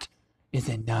shot. "Is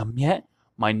it numb yet?"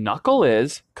 My knuckle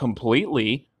is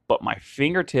completely, but my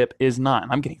fingertip is not.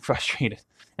 And I'm getting frustrated.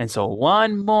 And so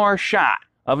one more shot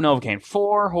of Novocaine,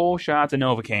 4 whole shots of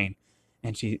Novocaine.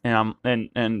 And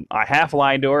I half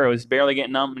lied to her. It was barely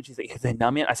getting numb. And she's like, "Is it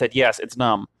numb yet?" I said, "Yes, it's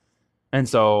numb." And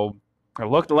so I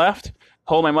looked left,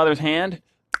 hold my mother's hand,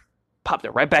 popped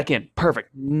it right back in. Perfect.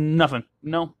 Nothing.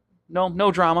 No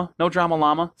drama. No drama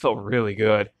llama. Felt really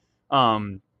good.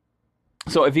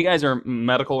 So if you guys are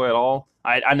medical at all,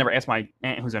 I never asked my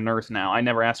aunt who's a nurse now. I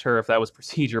never asked her if that was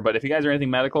procedure. But if you guys are anything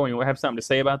medical and you have something to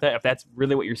say about that, if that's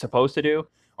really what you're supposed to do,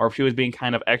 or if she was being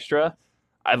kind of extra,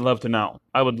 I'd love to know.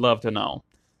 I would love to know.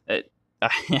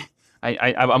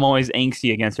 I'm always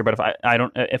angsty against her, but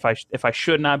if I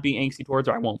should not be angsty towards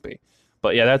her, I won't be.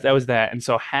 But yeah, that was that. And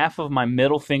so half of my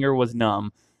middle finger was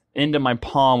numb, into my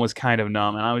palm was kind of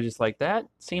numb, and I was just like, that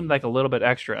seemed like a little bit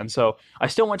extra. And so I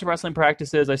still went to wrestling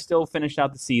practices. I still finished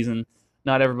out the season.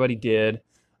 Not everybody did.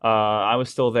 I was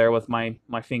still there with my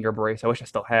finger brace. I wish I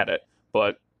still had it,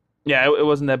 but yeah, it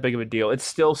wasn't that big of a deal. It's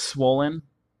still swollen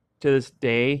to this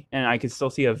day, and I can still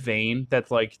see a vein that's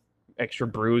like extra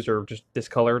bruised or just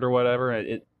discolored or whatever.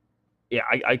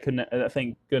 I couldn't.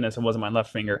 Thank goodness it wasn't my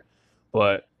left finger,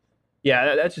 but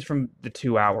yeah, that's just from the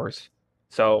 2 hours.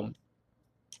 So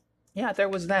yeah, there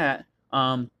was that.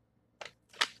 Man,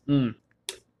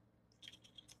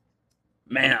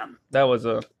 that was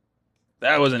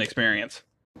an experience.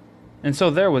 And so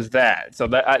there was that. So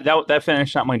that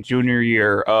finished out my junior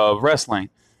year of wrestling.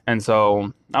 And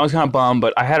so I was kind of bummed,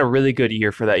 but I had a really good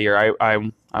year for that year. I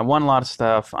won a lot of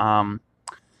stuff. I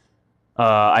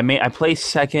placed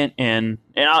second and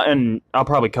I'll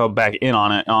probably come back in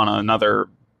on it on another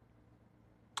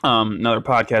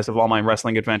podcast of all my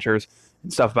wrestling adventures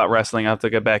and stuff about wrestling. I'll have to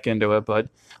get back into it, but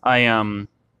oh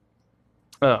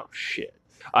shit.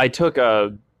 I took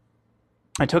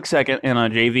second in a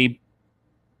JV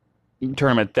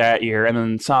tournament that year, and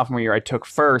then sophomore year I took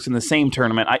first in the same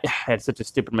tournament. I had such a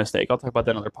stupid mistake. I'll talk about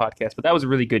that in another podcast, but that was a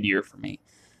really good year for me.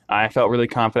 I felt really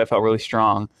confident. I felt really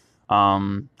strong.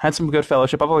 Had some good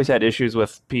fellowship. I've always had issues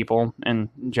with people in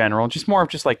general, just more of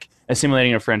just like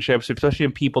assimilating of friendships, especially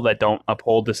in people that don't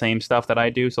uphold the same stuff that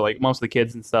I do. So like most of the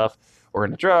kids and stuff were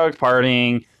into drugs,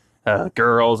 partying,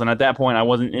 girls, and at that point I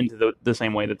wasn't into the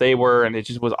same way that they were, and it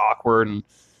just was awkward. And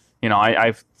you know,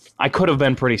 I could have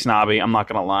been pretty snobby. I'm not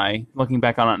gonna lie. Looking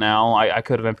back on it now, I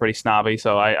could have been pretty snobby.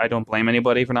 So I don't blame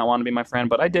anybody for not wanting to be my friend,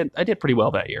 but I did pretty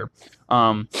well that year.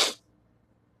 And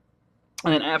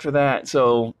then after that,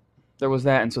 so there was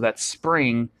that, and so that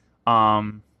spring,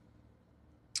 my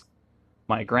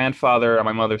grandfather on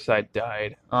my mother's side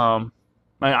died. I'm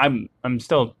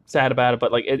still sad about it,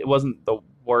 but like it wasn't the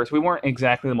worst. We weren't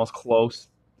exactly the most close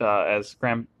as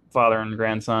grandfather and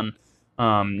grandson,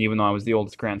 even though I was the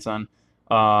oldest grandson.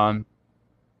 There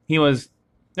was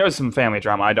some family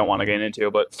drama I don't want to get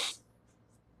into, but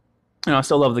you know, I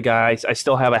still love the guy. I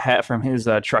still have a hat from his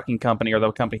trucking company, or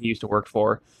the company he used to work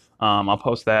for. I'll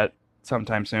post that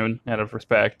sometime soon out of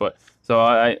respect. But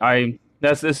so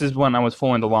this is when I was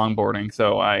full into longboarding.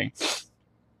 So I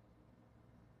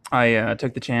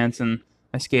took the chance and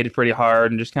I skated pretty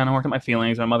hard and just kind of worked at my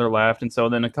feelings. My mother left, and so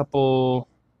then a couple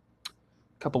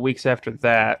weeks after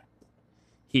that,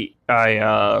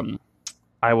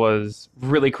 I was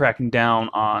really cracking down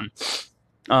on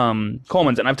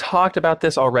Coleman's, and I've talked about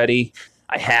this already.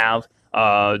 I have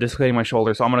dislocating my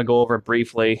shoulder, so I'm going to go over it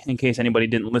briefly in case anybody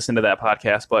didn't listen to that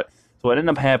podcast. But so what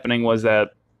ended up happening was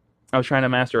that I was trying to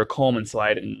master a Coleman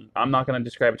slide, and I'm not going to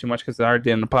describe it too much because I already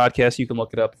did in the podcast. You can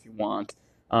look it up if you want.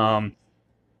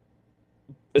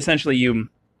 Essentially, you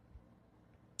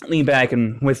lean back,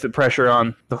 and with the pressure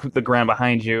on the ground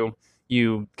behind you,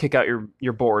 you kick out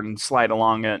your board and slide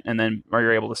along it, and then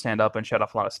you're able to stand up and shut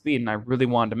off a lot of speed. And I really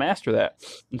wanted to master that,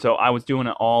 and so I was doing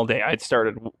it all day. I'd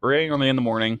started very early in the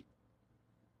morning,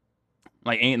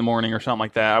 like 8 in the morning or something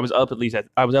like that. I was up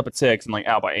at 6 and like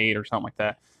out by 8 or something like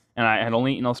that. And I had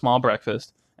only eaten a small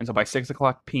breakfast. And so by 6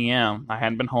 o'clock p.m., I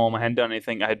hadn't been home. I hadn't done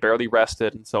anything. I had barely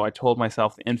rested. And so I told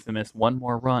myself the infamous one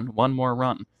more run, one more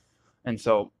run. And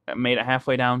so I made it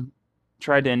halfway down,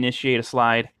 tried to initiate a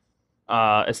slide,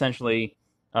 essentially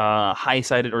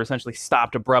high-sided or essentially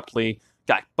stopped abruptly,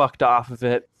 got bucked off of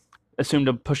it, assumed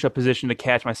a push-up position to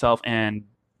catch myself, and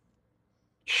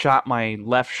shot my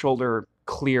left shoulder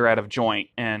clear out of joint.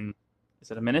 And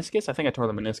is it a meniscus? I think I tore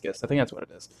the meniscus. I think that's what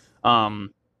it is.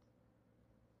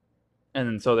 And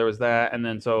then so there was that, and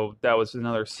then so that was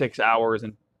another 6 hours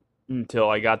until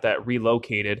I got that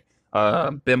relocated.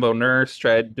 Bimbo nurse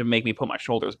tried to make me put my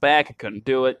shoulders back. I couldn't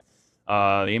do it.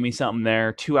 They gave me something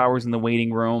there. 2 hours in the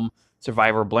waiting room.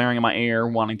 Survivor blaring in my ear,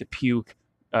 wanting to puke.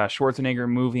 Schwarzenegger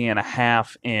movie and a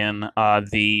half in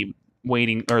the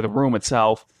waiting or the room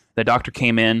itself. The doctor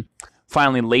came in,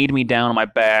 finally laid me down on my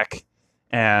back,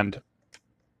 and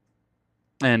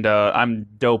I'm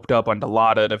doped up on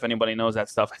Dilaudid. If anybody knows that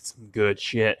stuff, it's some good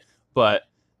shit. But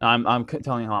I'm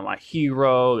telling you how I'm a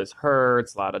hero. This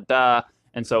hurts, la da da.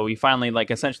 And so we finally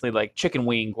essentially chicken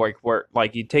wing, where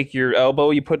you take your elbow,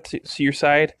 you put to your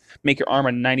side, make your arm a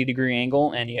 90-degree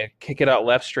angle, and you kick it out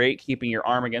left straight, keeping your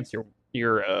arm against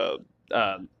your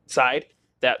side.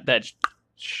 That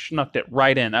snuck it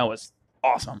right in. That was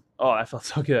awesome. Oh, that felt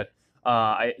so good.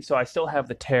 I still have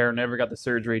the tear, never got the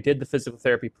surgery, did the physical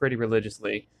therapy pretty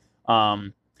religiously.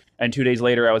 And 2 days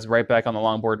later, I was right back on the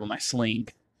longboard with my sling.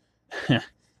 That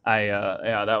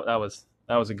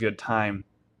was a good time.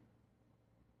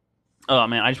 Oh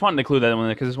man, I just wanted to include that in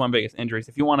because it's one of my biggest injuries.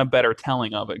 If you want a better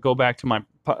telling of it, go back to my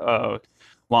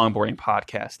longboarding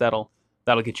podcast. That'll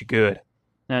get you good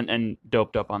and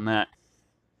doped up on that.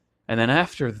 And then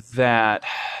after that,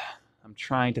 I'm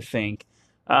trying to think.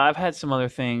 I've had some other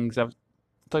things. I've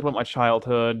talked about my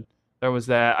childhood. There was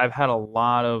that. I've had a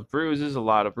lot of bruises, a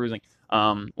lot of bruising.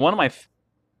 One of my,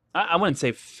 I wouldn't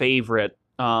say favorite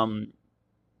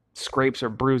scrapes or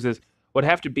bruises would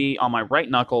have to be on my right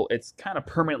knuckle. It's kind of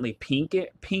permanently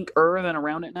pinker than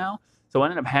around it now. So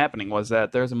what ended up happening was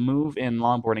that there's a move in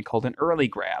longboarding called an early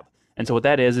grab. And so what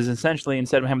that is essentially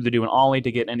instead of having to do an ollie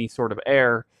to get any sort of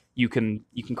air, you can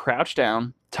crouch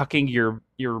down, tucking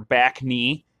your back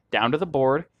knee down to the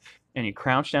board, and you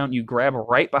crouch down, you grab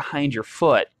right behind your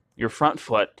foot, your front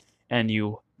foot, and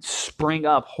you spring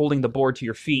up holding the board to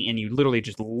your feet, and you literally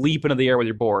just leap into the air with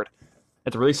your board.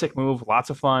 It's a really sick move, lots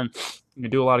of fun. You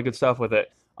can do a lot of good stuff with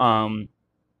it. And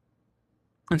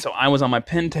so I was on my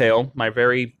pintail, my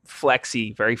very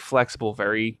flexy, very flexible,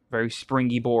 very, very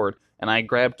springy board, and I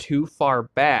grabbed too far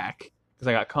back because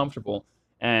I got comfortable.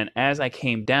 And as I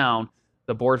came down,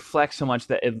 the board flexed so much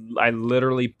that I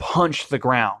literally punched the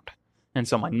ground. And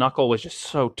so my knuckle was just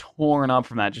so torn up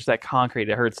from that, just that concrete.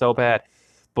 It hurt so bad.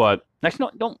 But actually,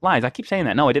 no, don't lie. I keep saying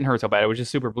that. No, it didn't hurt so bad. It was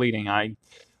just super bleeding. I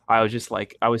was just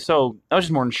I was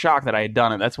just more in shock that I had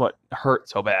done it. That's what hurt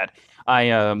so bad.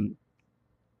 And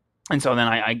so then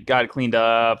I got it cleaned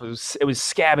up. It was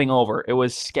scabbing over. It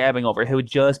was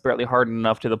just barely hardened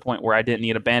enough to the point where I didn't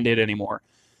need a Band-Aid anymore.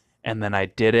 And then I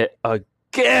did it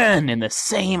again in the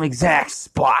same exact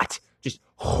spot. Just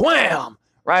wham!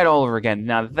 Right all over again.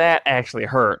 Now that actually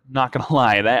hurt. Not gonna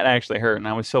lie, that actually hurt, and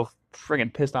I was so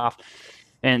friggin' pissed off.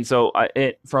 And so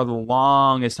it for the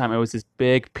longest time, it was this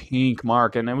big pink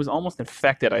mark, and it was almost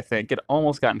infected. I think it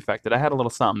almost got infected. I had a little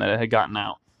something that it had gotten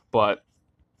out, but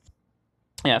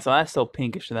yeah, so that's still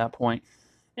pinkish to that point.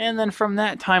 And then from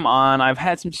that time on, I've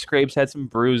had some scrapes, had some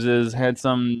bruises, had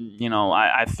some,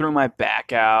 I threw my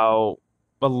back out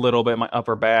a little bit, my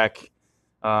upper back,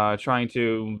 trying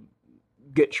to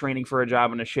get training for a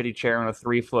job in a shitty chair on a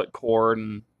 3-foot cord,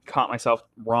 and caught myself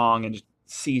wrong and just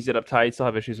seized it up tight. Still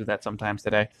have issues with that sometimes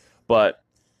today. But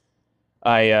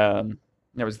there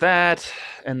was that,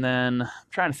 and then I'm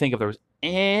trying to think if there was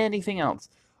anything else.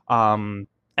 And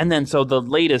then so the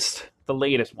latest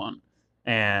one.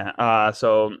 And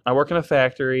so I work in a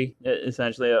factory,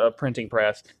 essentially a printing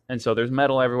press, and so there's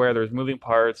metal everywhere, there's moving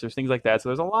parts, there's things like that. So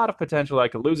there's a lot of potential. I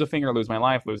could lose a finger, lose my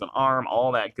life, lose an arm,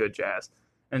 all that good jazz.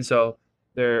 And so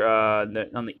they're on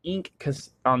the ink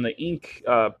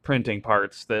printing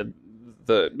parts, the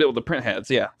print heads,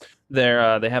 yeah.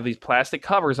 They have these plastic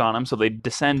covers on them, so they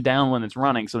descend down when it's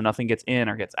running, so nothing gets in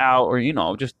or gets out, or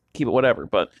just keep it whatever.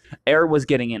 But air was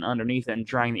getting in underneath and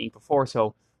drying the ink before,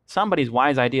 so somebody's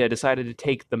wise idea decided to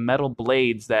take the metal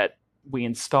blades that we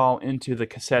install into the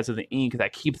cassettes of the ink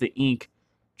that keep the ink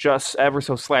just ever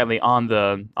so slightly on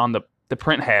the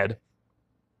print head.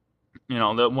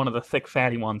 One of the thick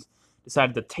fatty ones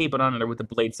decided to tape it under with the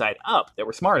blade side up. They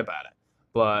were smart about it,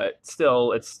 but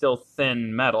still, it's still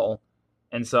thin metal.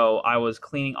 And so I was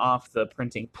cleaning off the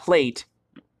printing plate,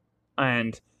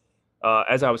 and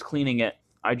as I was cleaning it,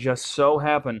 I just so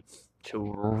happened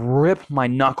to rip my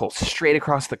knuckle straight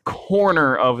across the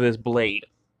corner of this blade,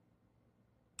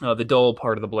 the dull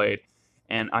part of the blade,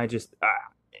 and I just,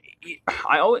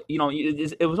 I always,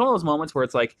 it was one of those moments where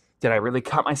it's like, did I really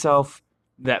cut myself?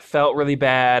 That felt really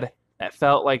bad. That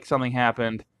felt like something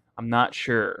happened. I'm not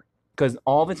sure. Because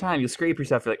all the time you scrape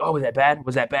yourself, you're like, oh, was that bad?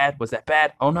 Was that bad? Was that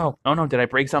bad? Oh no, did I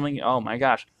break something? Oh my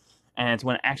gosh. And it's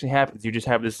when it actually happens, you just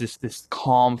have this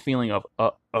calm feeling of,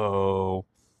 uh-oh.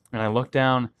 And I look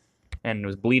down, and it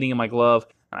was bleeding in my glove,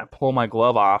 and I pull my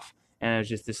glove off, and it was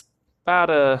just this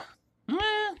about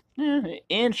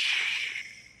inch,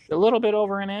 a little bit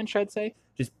over an inch, I'd say.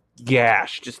 Just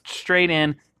gash, just straight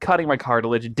in, cutting my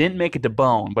cartilage. It didn't make it to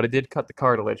bone, but it did cut the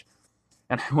cartilage.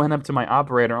 And I went up to my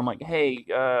operator. I'm like, hey,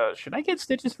 should I get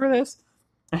stitches for this?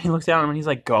 And he looks down at me and he's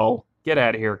like, go. Get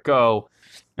out of here. Go.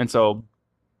 And so,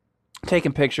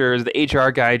 taking pictures. The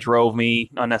HR guy drove me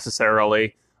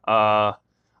unnecessarily. I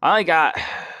only got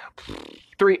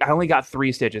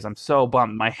three stitches. I'm so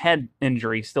bummed. My head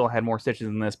injury still had more stitches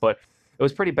than this, but it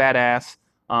was pretty badass.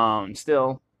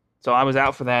 Still. So I was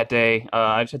out for that day.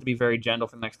 I just had to be very gentle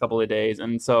for the next couple of days.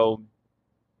 And so,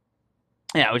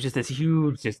 yeah, it was just this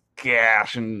huge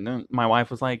gash. And my wife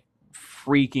was like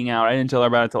freaking out. I didn't tell her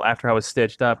about it until after I was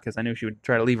stitched up because I knew she would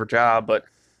try to leave her job. But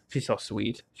she's so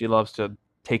sweet. She loves to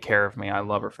take care of me. I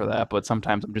love her for that. But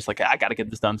sometimes I'm just like, I got to get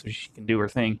this done so she can do her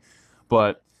thing.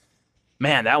 But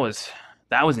man, that was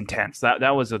intense.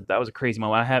 That was a crazy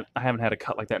moment. I haven't had a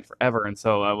cut like that in forever, and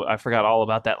so I forgot all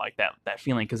about that, like that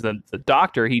feeling, because the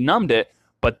doctor, he numbed it,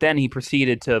 but then he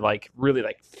proceeded to like really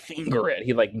like finger it.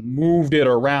 He like moved it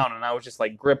around, and I was just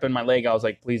like gripping my leg. I was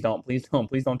like, please don't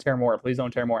tear more, please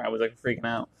don't tear more. I was like freaking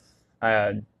out.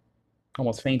 I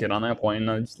almost fainted on that point,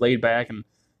 and I just laid back, and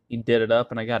he did it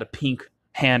up, and I got a pink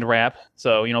hand wrap.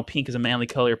 So pink is a manly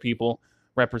color people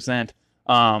represent.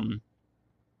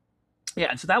 Yeah,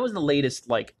 and so that was the latest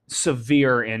like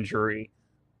severe injury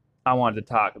I wanted to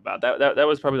talk about. That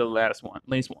was probably the latest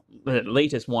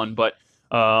one. But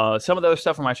some of the other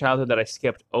stuff from my childhood that I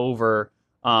skipped over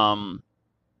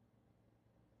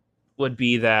would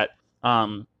be that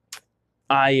oh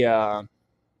crap,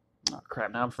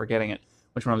 now I'm forgetting it.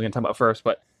 Which one I was going to talk about first?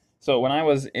 But so when I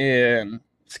was in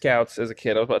Scouts as a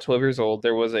kid, I was about 12 years old.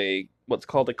 There was what's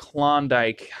called a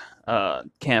Klondike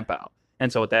camp out. And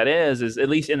so what that is at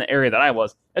least in the area that I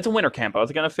was, it's a winter camp out.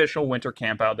 It's like an official winter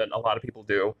camp out that a lot of people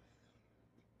do.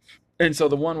 And so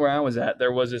the one where I was at,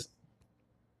 there was this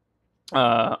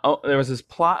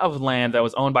plot of land that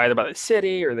was owned by either by the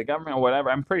city or the government or whatever.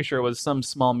 I'm pretty sure it was some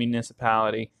small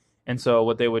municipality. And so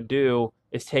what they would do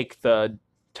is take the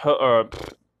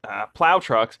plow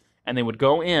trucks, and they would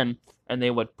go in and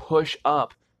they would push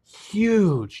up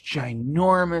huge,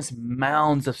 ginormous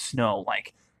mounds of snow,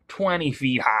 like 20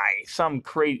 feet high, some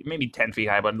crazy, maybe 10 feet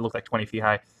high, but it looked like 20 feet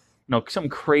high. Some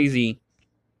crazy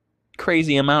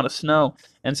amount of snow.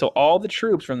 And so all the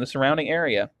troops from the surrounding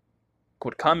area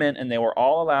would come in, and they were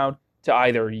all allowed to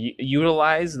either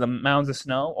utilize the mounds of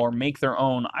snow or make their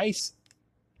own ice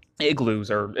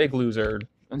igloos or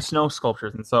snow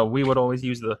sculptures. And so we would always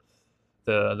use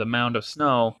the mound of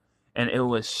snow, and it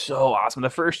was so awesome. The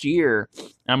first year, and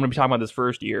I'm going to be talking about this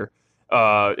first year,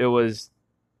 it was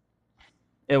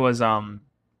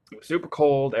super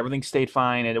cold. Everything stayed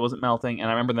fine, and it wasn't melting. And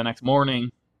I remember the next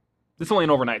morning, this is only an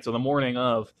overnight, so the morning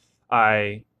of,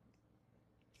 I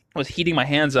was heating my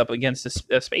hands up against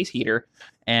a space heater,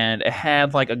 and it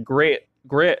had like a grate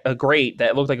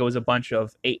that looked like it was a bunch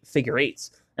of figure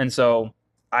eights. And so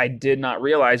I did not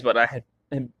realize, but I had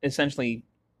essentially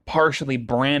partially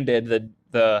branded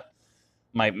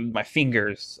my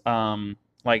fingers,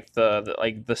 like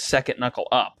the second knuckle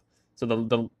up. So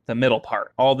the middle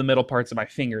part, all the middle parts of my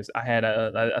fingers, I had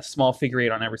a small figure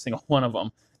eight on every single one of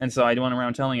them. And so I went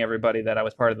around telling everybody that I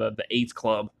was part of the eights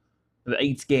club, the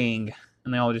eights gang,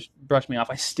 and they all just brushed me off.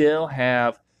 I still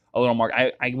have a little mark.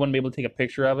 I wouldn't be able to take a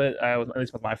picture of it, at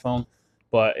least with my phone,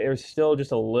 but there's still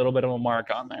just a little bit of a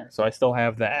mark on there. So I still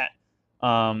have that.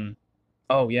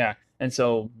 Oh yeah. And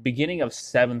so beginning of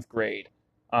 7th grade,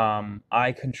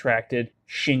 I contracted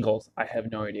shingles. I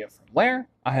have no idea from where.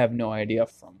 I have no idea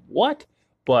from what,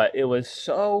 but it was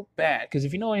so bad. Because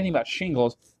if you know anything about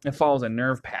shingles, it follows a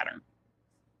nerve pattern.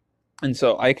 And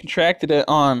so I contracted it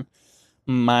on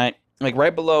my like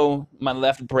right below my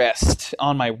left breast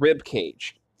on my rib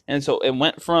cage. And so it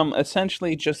went from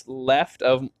essentially just left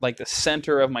of like the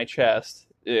center of my chest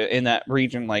in that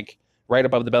region, like right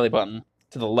above the belly button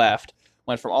to the left,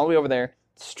 went from all the way over there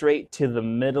straight to the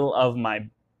middle of my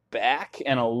back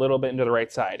and a little bit into the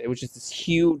right side. It was just this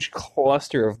huge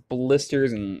cluster of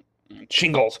blisters and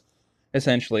shingles,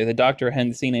 essentially. The doctor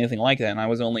hadn't seen anything like that, and I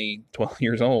was only 12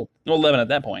 years old. Well, 11 at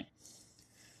that point.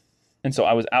 And so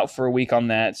I was out for a week on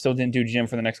that. Still didn't do gym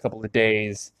for the next couple of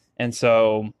days. And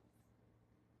so,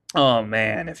 oh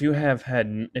man, if you have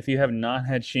not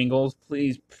had shingles,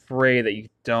 please pray that you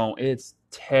don't. It's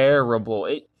terrible.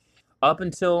 It up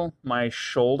until my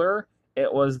shoulder,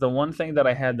 it was the one thing that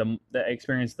that I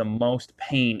experienced the most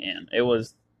pain in. It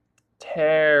was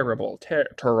terrible,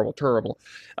 terrible, terrible.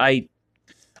 I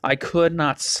I could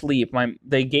not sleep.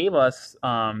 They gave us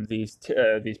these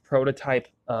prototype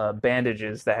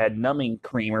bandages that had numbing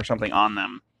cream or something on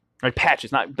them, like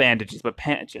patches, not bandages, but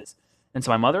patches. And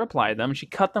so my mother applied them. She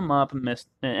cut them up and missed,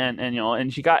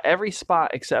 and she got every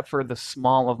spot except for the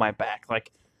small of my back.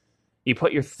 Like you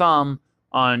put your thumb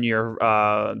on your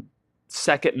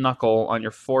second knuckle on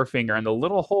your forefinger, and the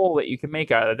little hole that you can make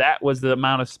out of it, that was the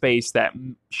amount of space that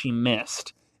she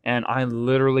missed. And I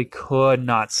literally could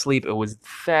not sleep. It was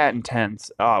that intense.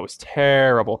 Oh, it was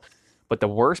terrible. But the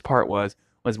worst part was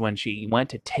when she went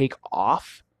to take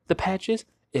off the patches,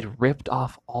 it ripped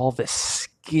off all the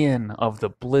skin of the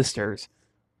blisters.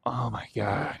 Oh my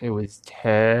God, it was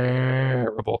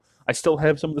terrible. I still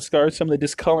have some of the scars, some of the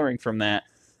discoloring from that.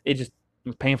 It was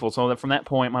painful. So that from that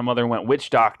point, my mother went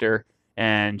witch doctor,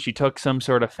 and she took some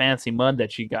sort of fancy mud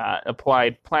that she got,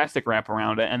 applied plastic wrap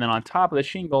around it, and then on top of the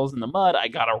shingles and the mud, I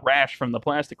got a rash from the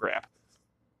plastic wrap.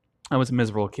 I was a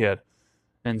miserable kid.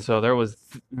 And so there was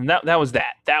that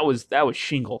was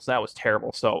shingles. That was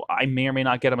terrible. So I may or may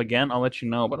not get them again. I'll let you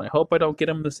know, but I hope I don't get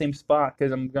them in the same spot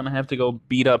because I'm gonna have to go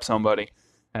beat up somebody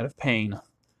out of pain.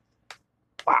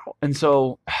 Wow. And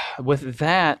so with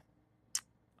that,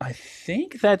 I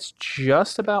think that's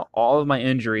just about all of my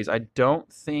injuries. I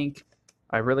don't think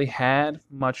I really had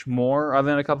much more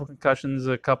other than a couple concussions,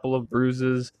 a couple of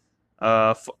bruises.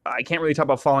 I can't really talk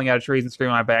about falling out of trees and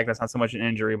screaming on my back. That's not so much an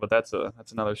injury, but that's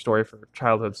another story for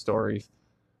childhood stories.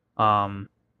 Not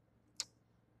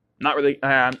really,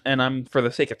 and I'm for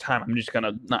the sake of time, I'm just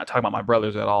gonna not talk about my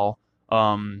brothers at all.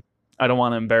 I don't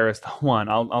want to embarrass the one.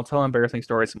 I'll tell embarrassing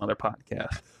stories some other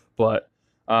podcast. But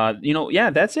yeah,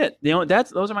 that's it.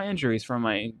 Those are my injuries from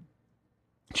my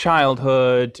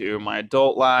childhood to my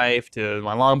adult life to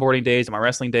my longboarding days to my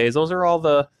wrestling days. Those are all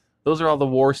the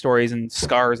war stories and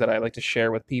scars that I like to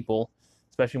share with people,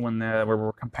 especially when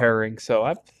we're comparing. So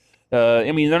I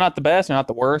mean, they're not the best, they're not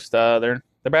the worst. They're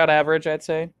about average, I'd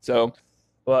say. So,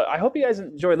 but I hope you guys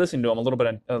enjoy listening to them. A little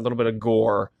bit of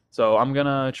gore. So I'm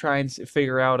gonna try and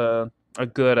figure out a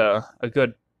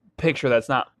good picture that's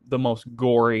not the most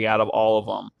gory out of all of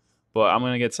them. But I'm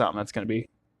gonna get something that's gonna be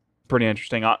pretty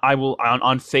interesting. I will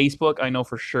on Facebook. I know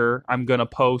for sure I'm gonna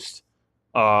post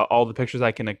all the pictures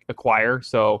I can acquire.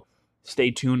 So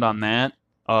stay tuned on that.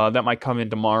 That might come in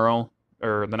tomorrow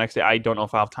or the next day. I don't know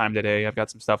if I'll have time today. I've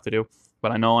got some stuff to do,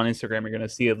 but I know on Instagram you're gonna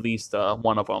see at least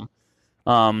one of them.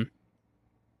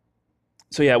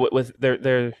 So yeah, with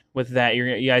that,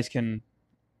 you guys can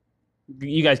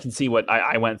see what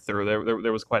I went through.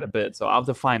 There was quite a bit, so I'll have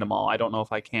to find them all. I don't know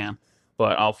if I can,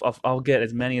 but I'll get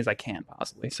as many as I can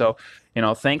possibly. So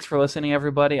thanks for listening,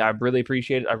 everybody. I really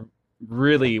appreciate it.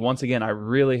 Once again, I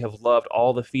really have loved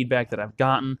all the feedback that I've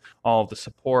gotten, all of the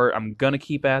support. I'm gonna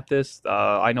keep at this.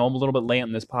 I know I'm a little bit late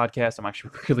on this podcast. I'm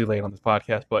actually really late on this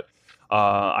podcast, but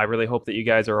I really hope that you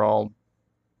guys are all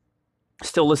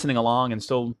still listening along and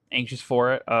still anxious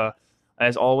for it.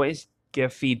 As always,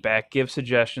 give feedback, give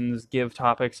suggestions, give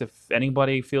topics. If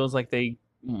anybody feels like they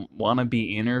want to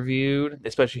be interviewed,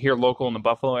 especially here local in the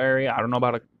Buffalo area, I don't know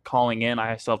about calling in.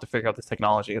 I still have to figure out this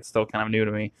technology. It's still kind of new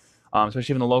to me,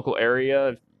 especially in the local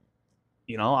area.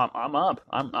 I'm up.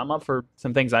 I'm up for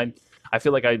some things. I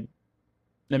feel like I'm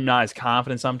not as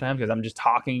confident sometimes because I'm just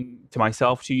talking to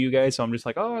myself, to you guys. So I'm just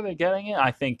like, oh, are they getting it?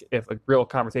 I think if a real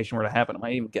conversation were to happen, it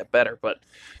might even get better. But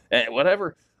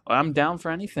whatever, I'm down for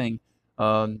anything.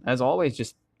 As always,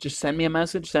 just send me a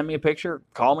message, send me a picture,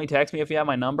 call me, text me if you have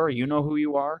my number. You know who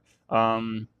you are.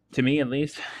 To me at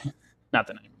least. Not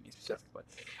that I'm specific, but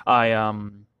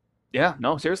yeah,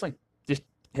 no, seriously, just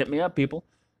hit me up, people.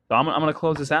 So I'm gonna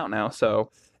close this out now. So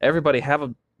everybody have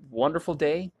a wonderful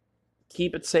day.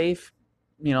 Keep it safe.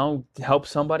 Help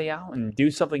somebody out and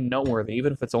do something noteworthy,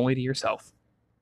 even if it's only to yourself.